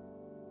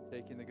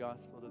 taking the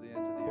gospel to the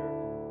ends of the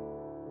earth.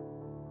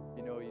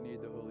 You know you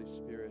need the Holy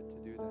Spirit to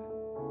do that.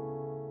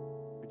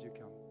 Would you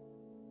come?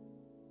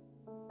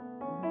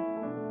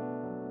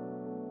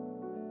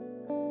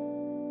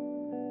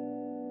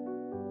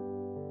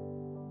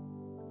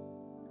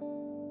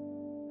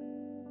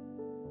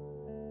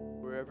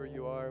 Wherever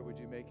you are, would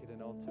you make it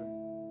an altar?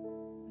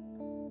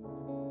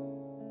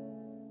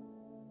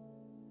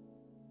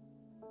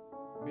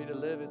 For me to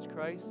live is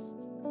Christ,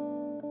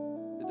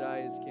 to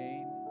die is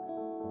gain,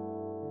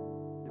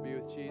 to be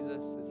with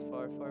Jesus is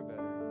far, far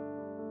better.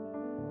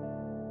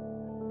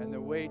 And the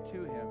way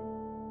to Him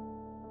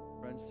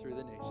runs through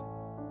the nations.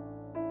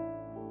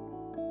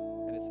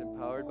 And it's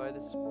empowered by the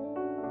Spirit.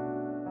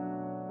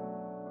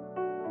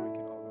 So we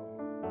can all go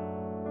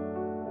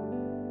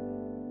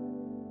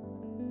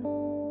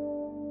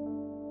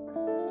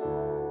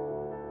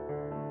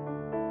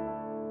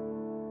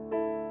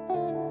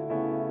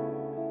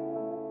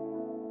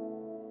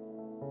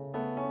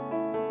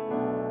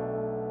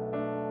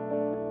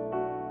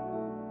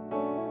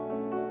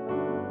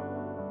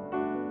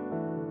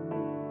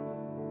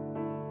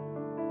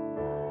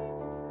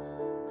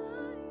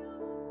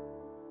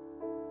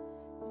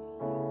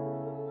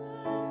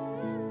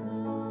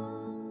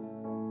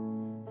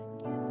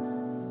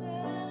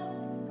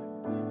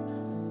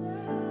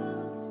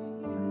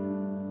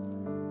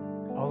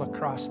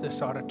across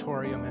this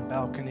auditorium and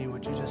balcony,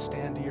 would you just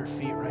stand to your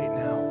feet right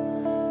now?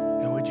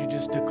 And would you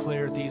just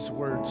declare these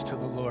words to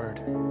the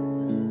Lord?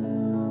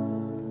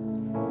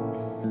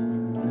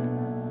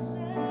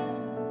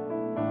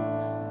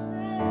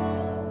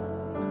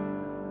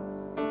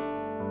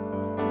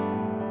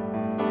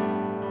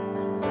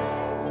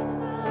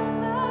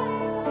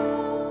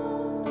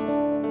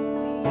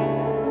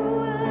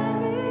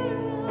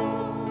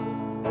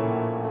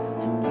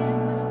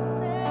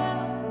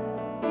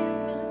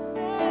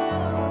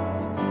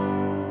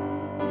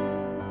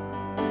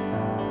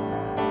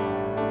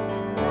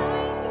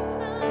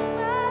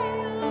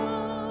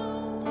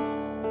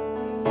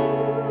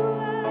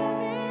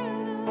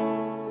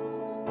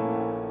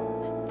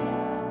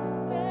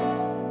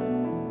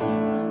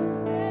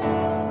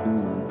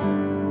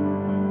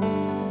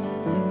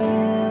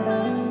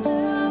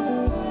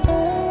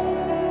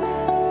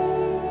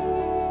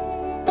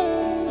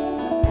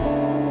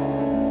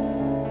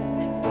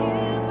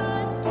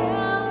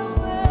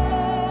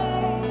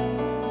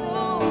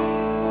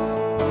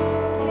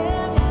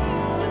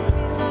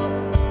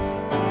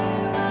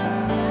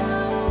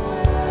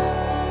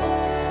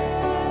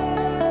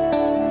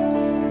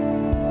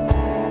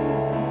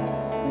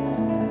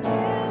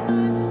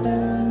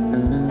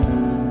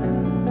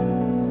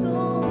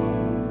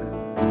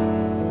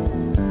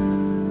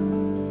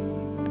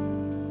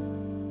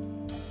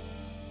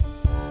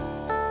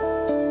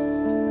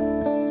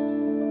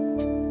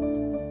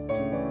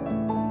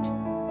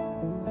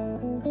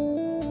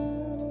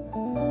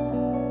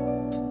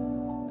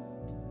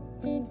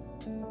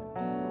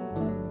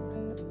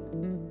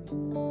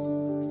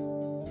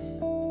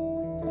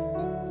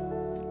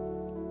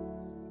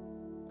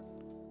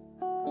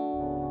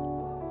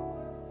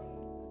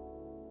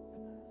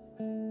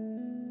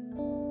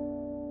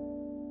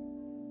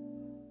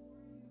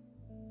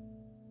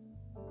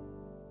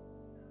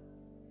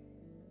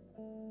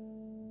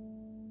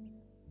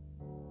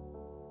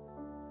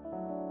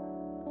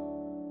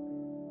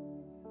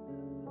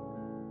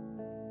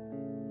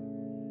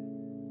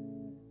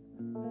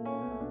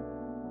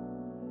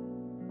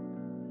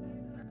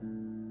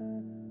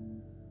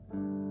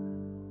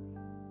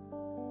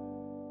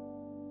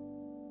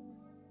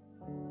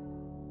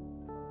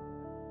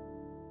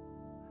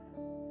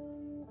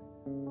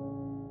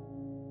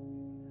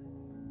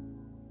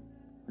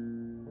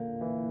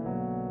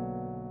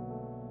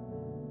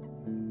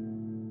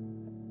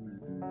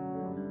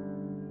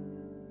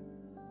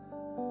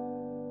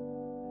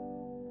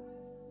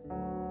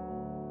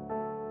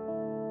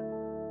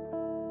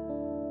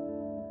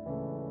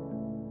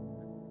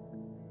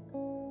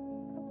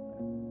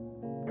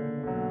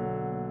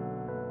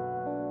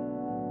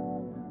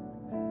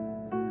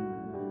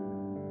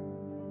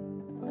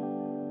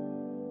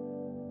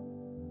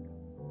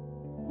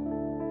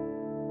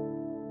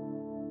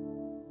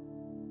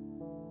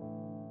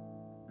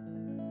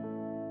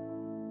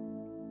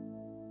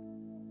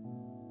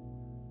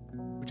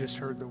 We just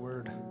heard the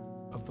word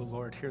of the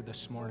Lord here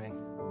this morning.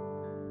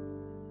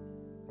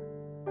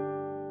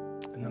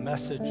 And the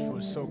message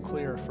was so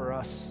clear for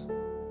us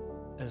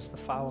as the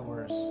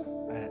followers.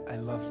 I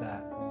love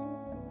that.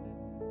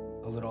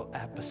 A little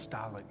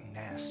apostolic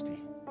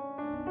nasty.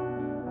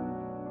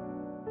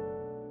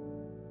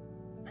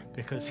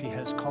 Because he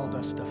has called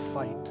us to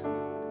fight.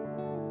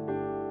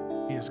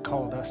 He has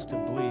called us to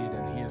bleed,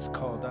 and he has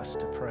called us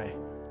to pray.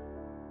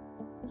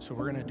 So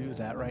we're going to do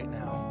that right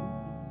now.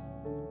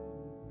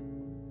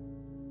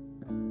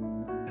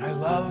 And I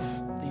love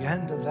the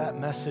end of that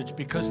message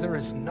because there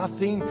is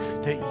nothing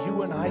that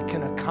you and I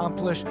can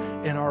accomplish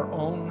in our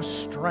own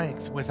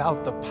strength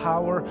without the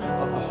power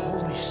of the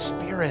Holy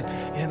Spirit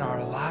in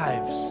our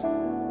lives.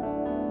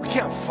 We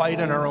can't fight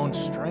in our own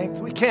strength.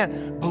 We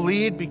can't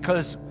bleed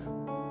because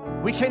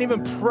we can't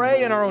even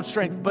pray in our own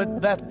strength,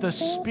 but that the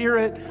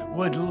Spirit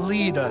would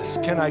lead us.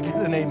 Can I get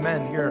an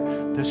amen here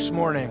this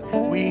morning?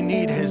 We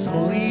need his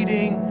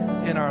leading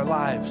in our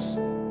lives.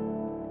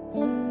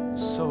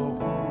 So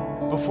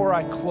before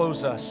I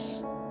close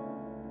us,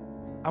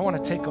 I want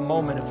to take a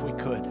moment, if we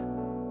could,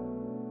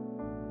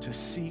 to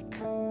seek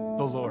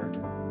the Lord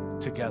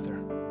together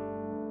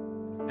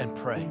and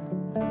pray.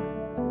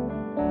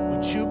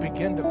 Would you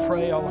begin to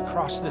pray all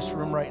across this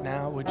room right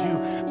now? Would you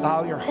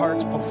bow your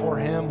hearts before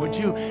him? Would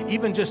you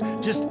even just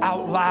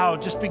out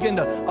loud, just begin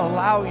to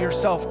allow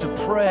yourself to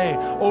pray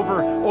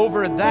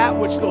over that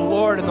which the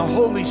Lord and the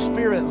Holy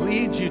Spirit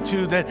leads you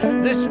to, that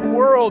this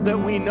world that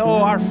we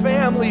know, our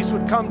families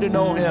would come to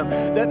know him,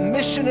 that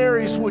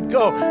missionaries would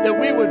go, that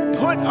we would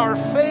put our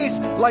face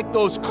like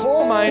those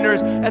coal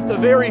miners at the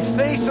very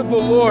face of the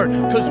Lord,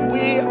 because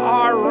we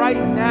are right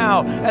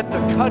now at the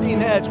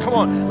cutting edge. Come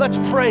on, let's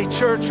pray,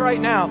 church, right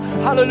now.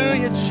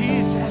 Hallelujah,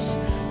 Jesus.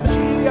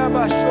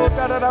 Jesus,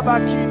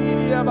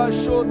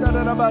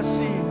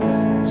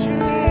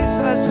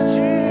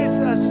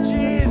 Jesus,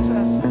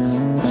 Jesus,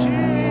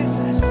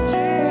 Jesus.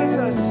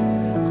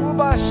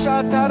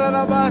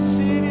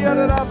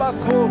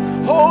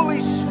 Holy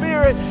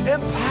Spirit,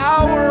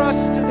 empower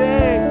us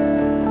today.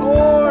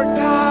 Lord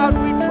God,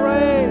 we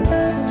pray.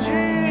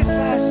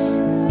 Jesus,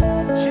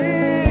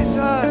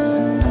 Jesus.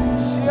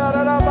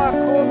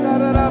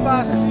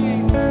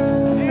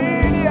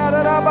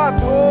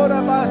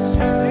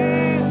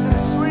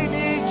 we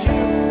need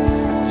you.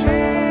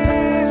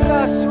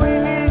 Jesus, we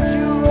need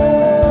you,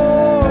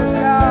 Lord.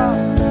 Yeah.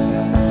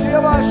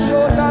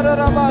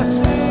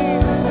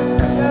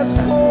 Yes,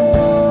 Lord.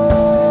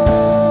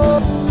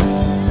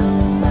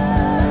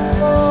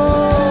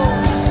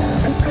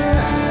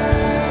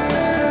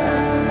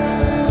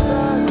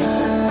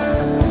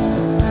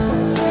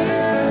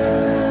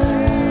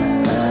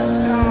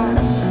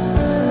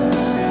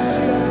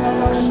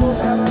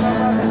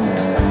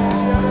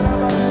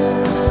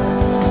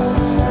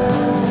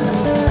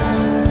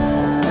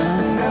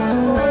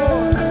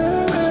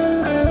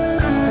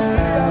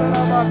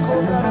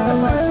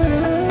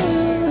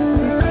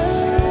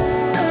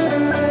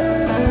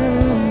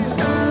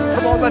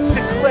 Come on, let's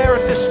declare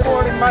it this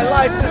morning. My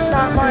life is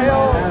not my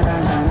own.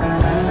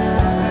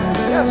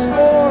 Yes,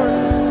 Lord.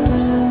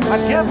 I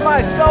give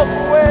myself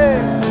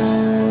away.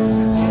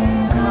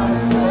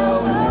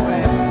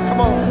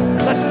 Come on,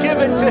 let's give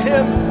it to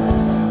Him.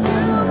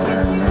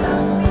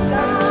 Yes,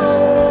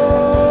 Lord.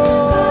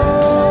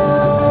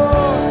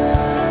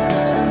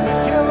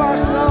 Give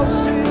ourselves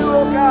to you,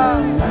 oh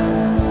God.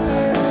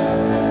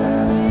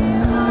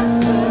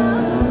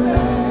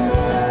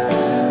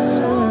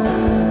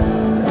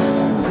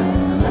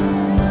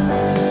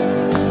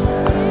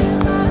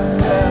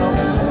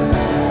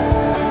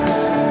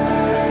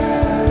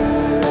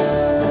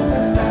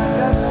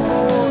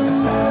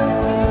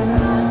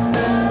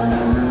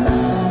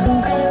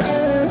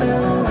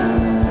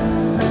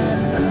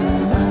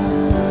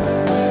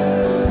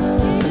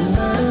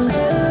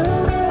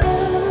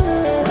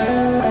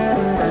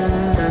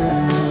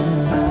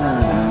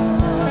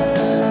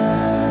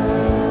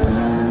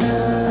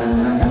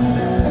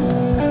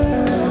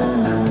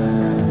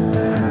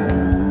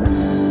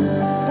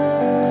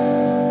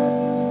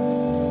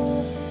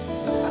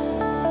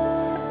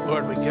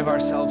 Lord, we give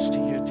ourselves to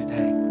you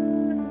today.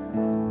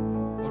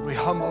 Lord, we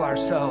humble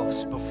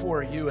ourselves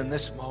before you in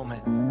this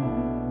moment.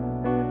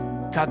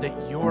 God,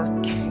 that your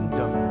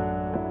kingdom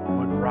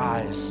would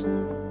rise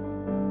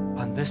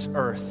on this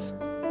earth.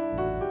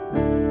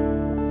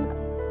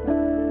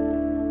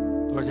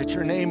 Lord, that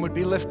your name would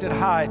be lifted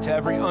high to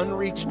every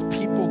unreached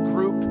people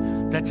group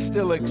that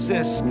still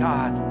exists.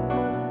 God,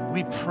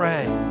 we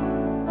pray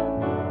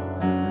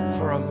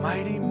for a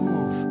mighty move.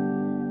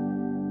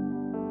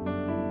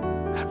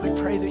 God, we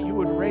pray that you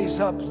would raise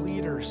up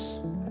leaders.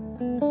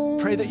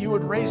 Pray that you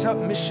would raise up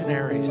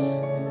missionaries.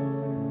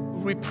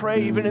 We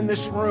pray even in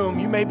this room,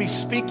 you may be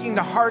speaking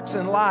to hearts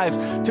and lives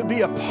to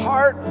be a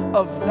part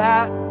of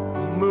that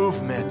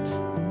movement,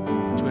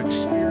 to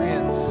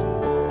experience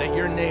that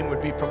your name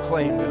would be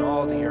proclaimed in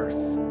all the earth.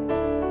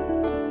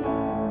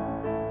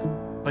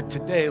 But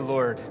today,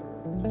 Lord,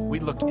 we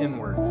look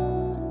inward.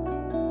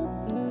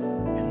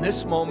 In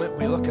this moment,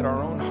 we look at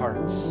our own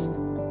hearts.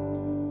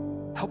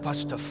 Help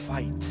us to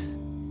fight.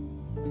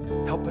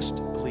 Help us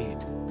to bleed.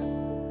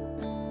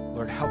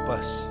 Lord, help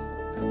us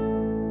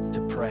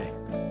to pray.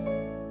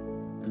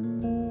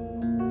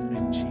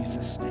 In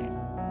Jesus' name.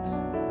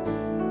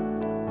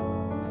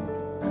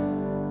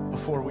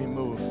 Before we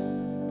move,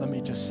 let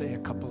me just say a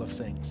couple of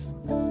things.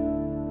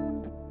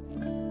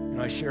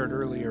 I shared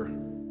earlier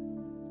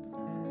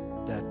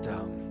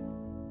that,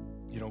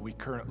 we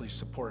currently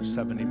support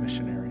 70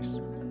 missionaries.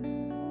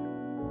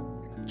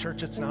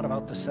 Church, it's not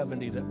about the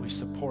 70 that we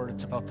support,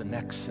 it's about the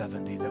next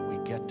 70 that we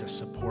get to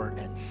support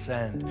and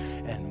send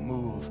and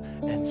move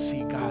and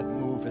see God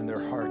move in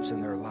their hearts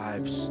and their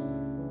lives.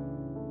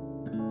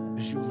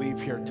 As you leave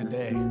here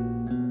today,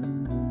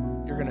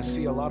 you're going to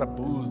see a lot of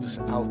booths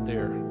out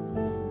there.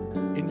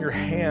 In your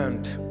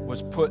hand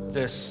was put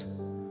this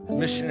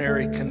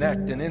Missionary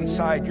Connect, and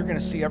inside you're going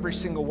to see every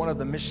single one of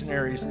the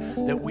missionaries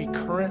that we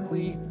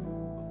currently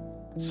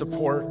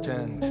support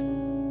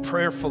and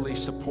prayerfully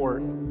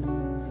support.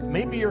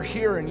 Maybe you're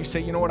here and you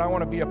say, you know what, I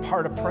want to be a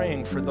part of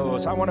praying for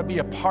those. I want to be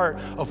a part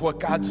of what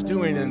God's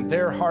doing in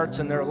their hearts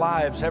and their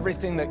lives,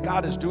 everything that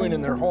God is doing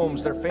in their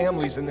homes, their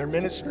families, and their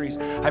ministries.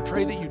 I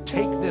pray that you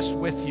take this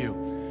with you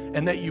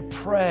and that you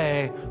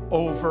pray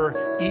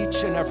over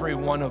each and every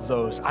one of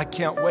those. I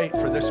can't wait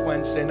for this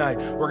Wednesday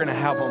night. We're going to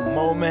have a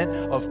moment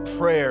of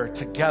prayer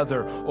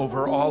together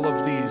over all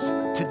of these.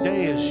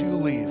 Today, as you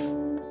leave,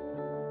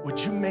 would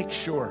you make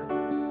sure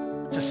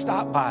to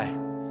stop by?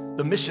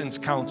 The Missions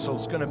Council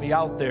is going to be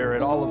out there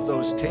at all of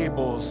those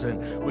tables,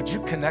 and would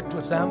you connect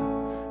with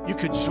them? You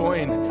could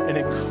join an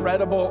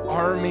incredible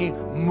army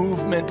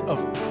movement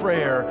of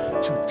prayer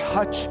to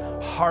touch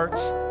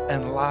hearts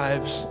and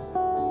lives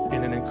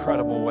in an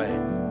incredible way.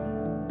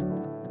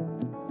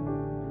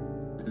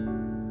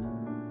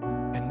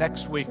 And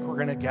next week, we're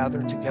going to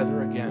gather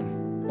together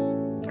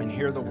again and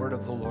hear the word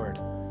of the Lord.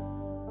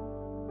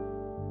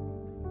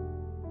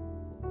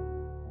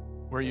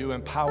 Were you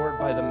empowered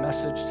by the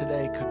message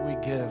today? Could we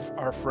give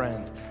our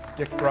friend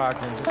Dick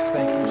Brogdon, just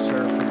thank you,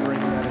 sir, for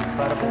bringing that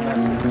incredible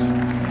message.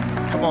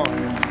 Come on.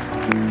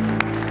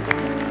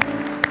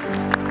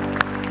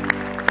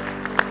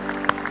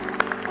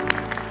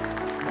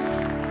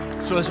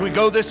 So as we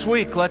go this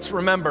week, let's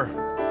remember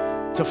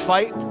to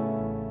fight,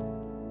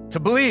 to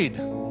bleed.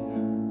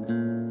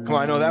 Come Come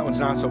on, I know that one's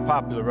not so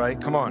popular,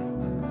 right? Come on.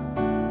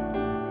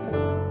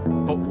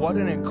 But what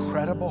an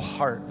incredible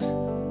heart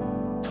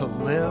to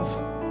live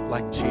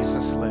like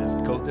Jesus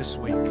lived. Go this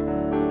week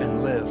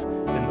and live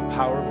in the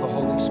power of the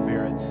Holy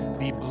Spirit.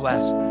 Be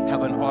blessed.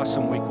 Have an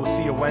awesome week. We'll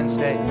see you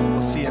Wednesday.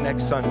 We'll see you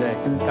next Sunday.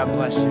 God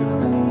bless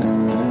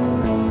you.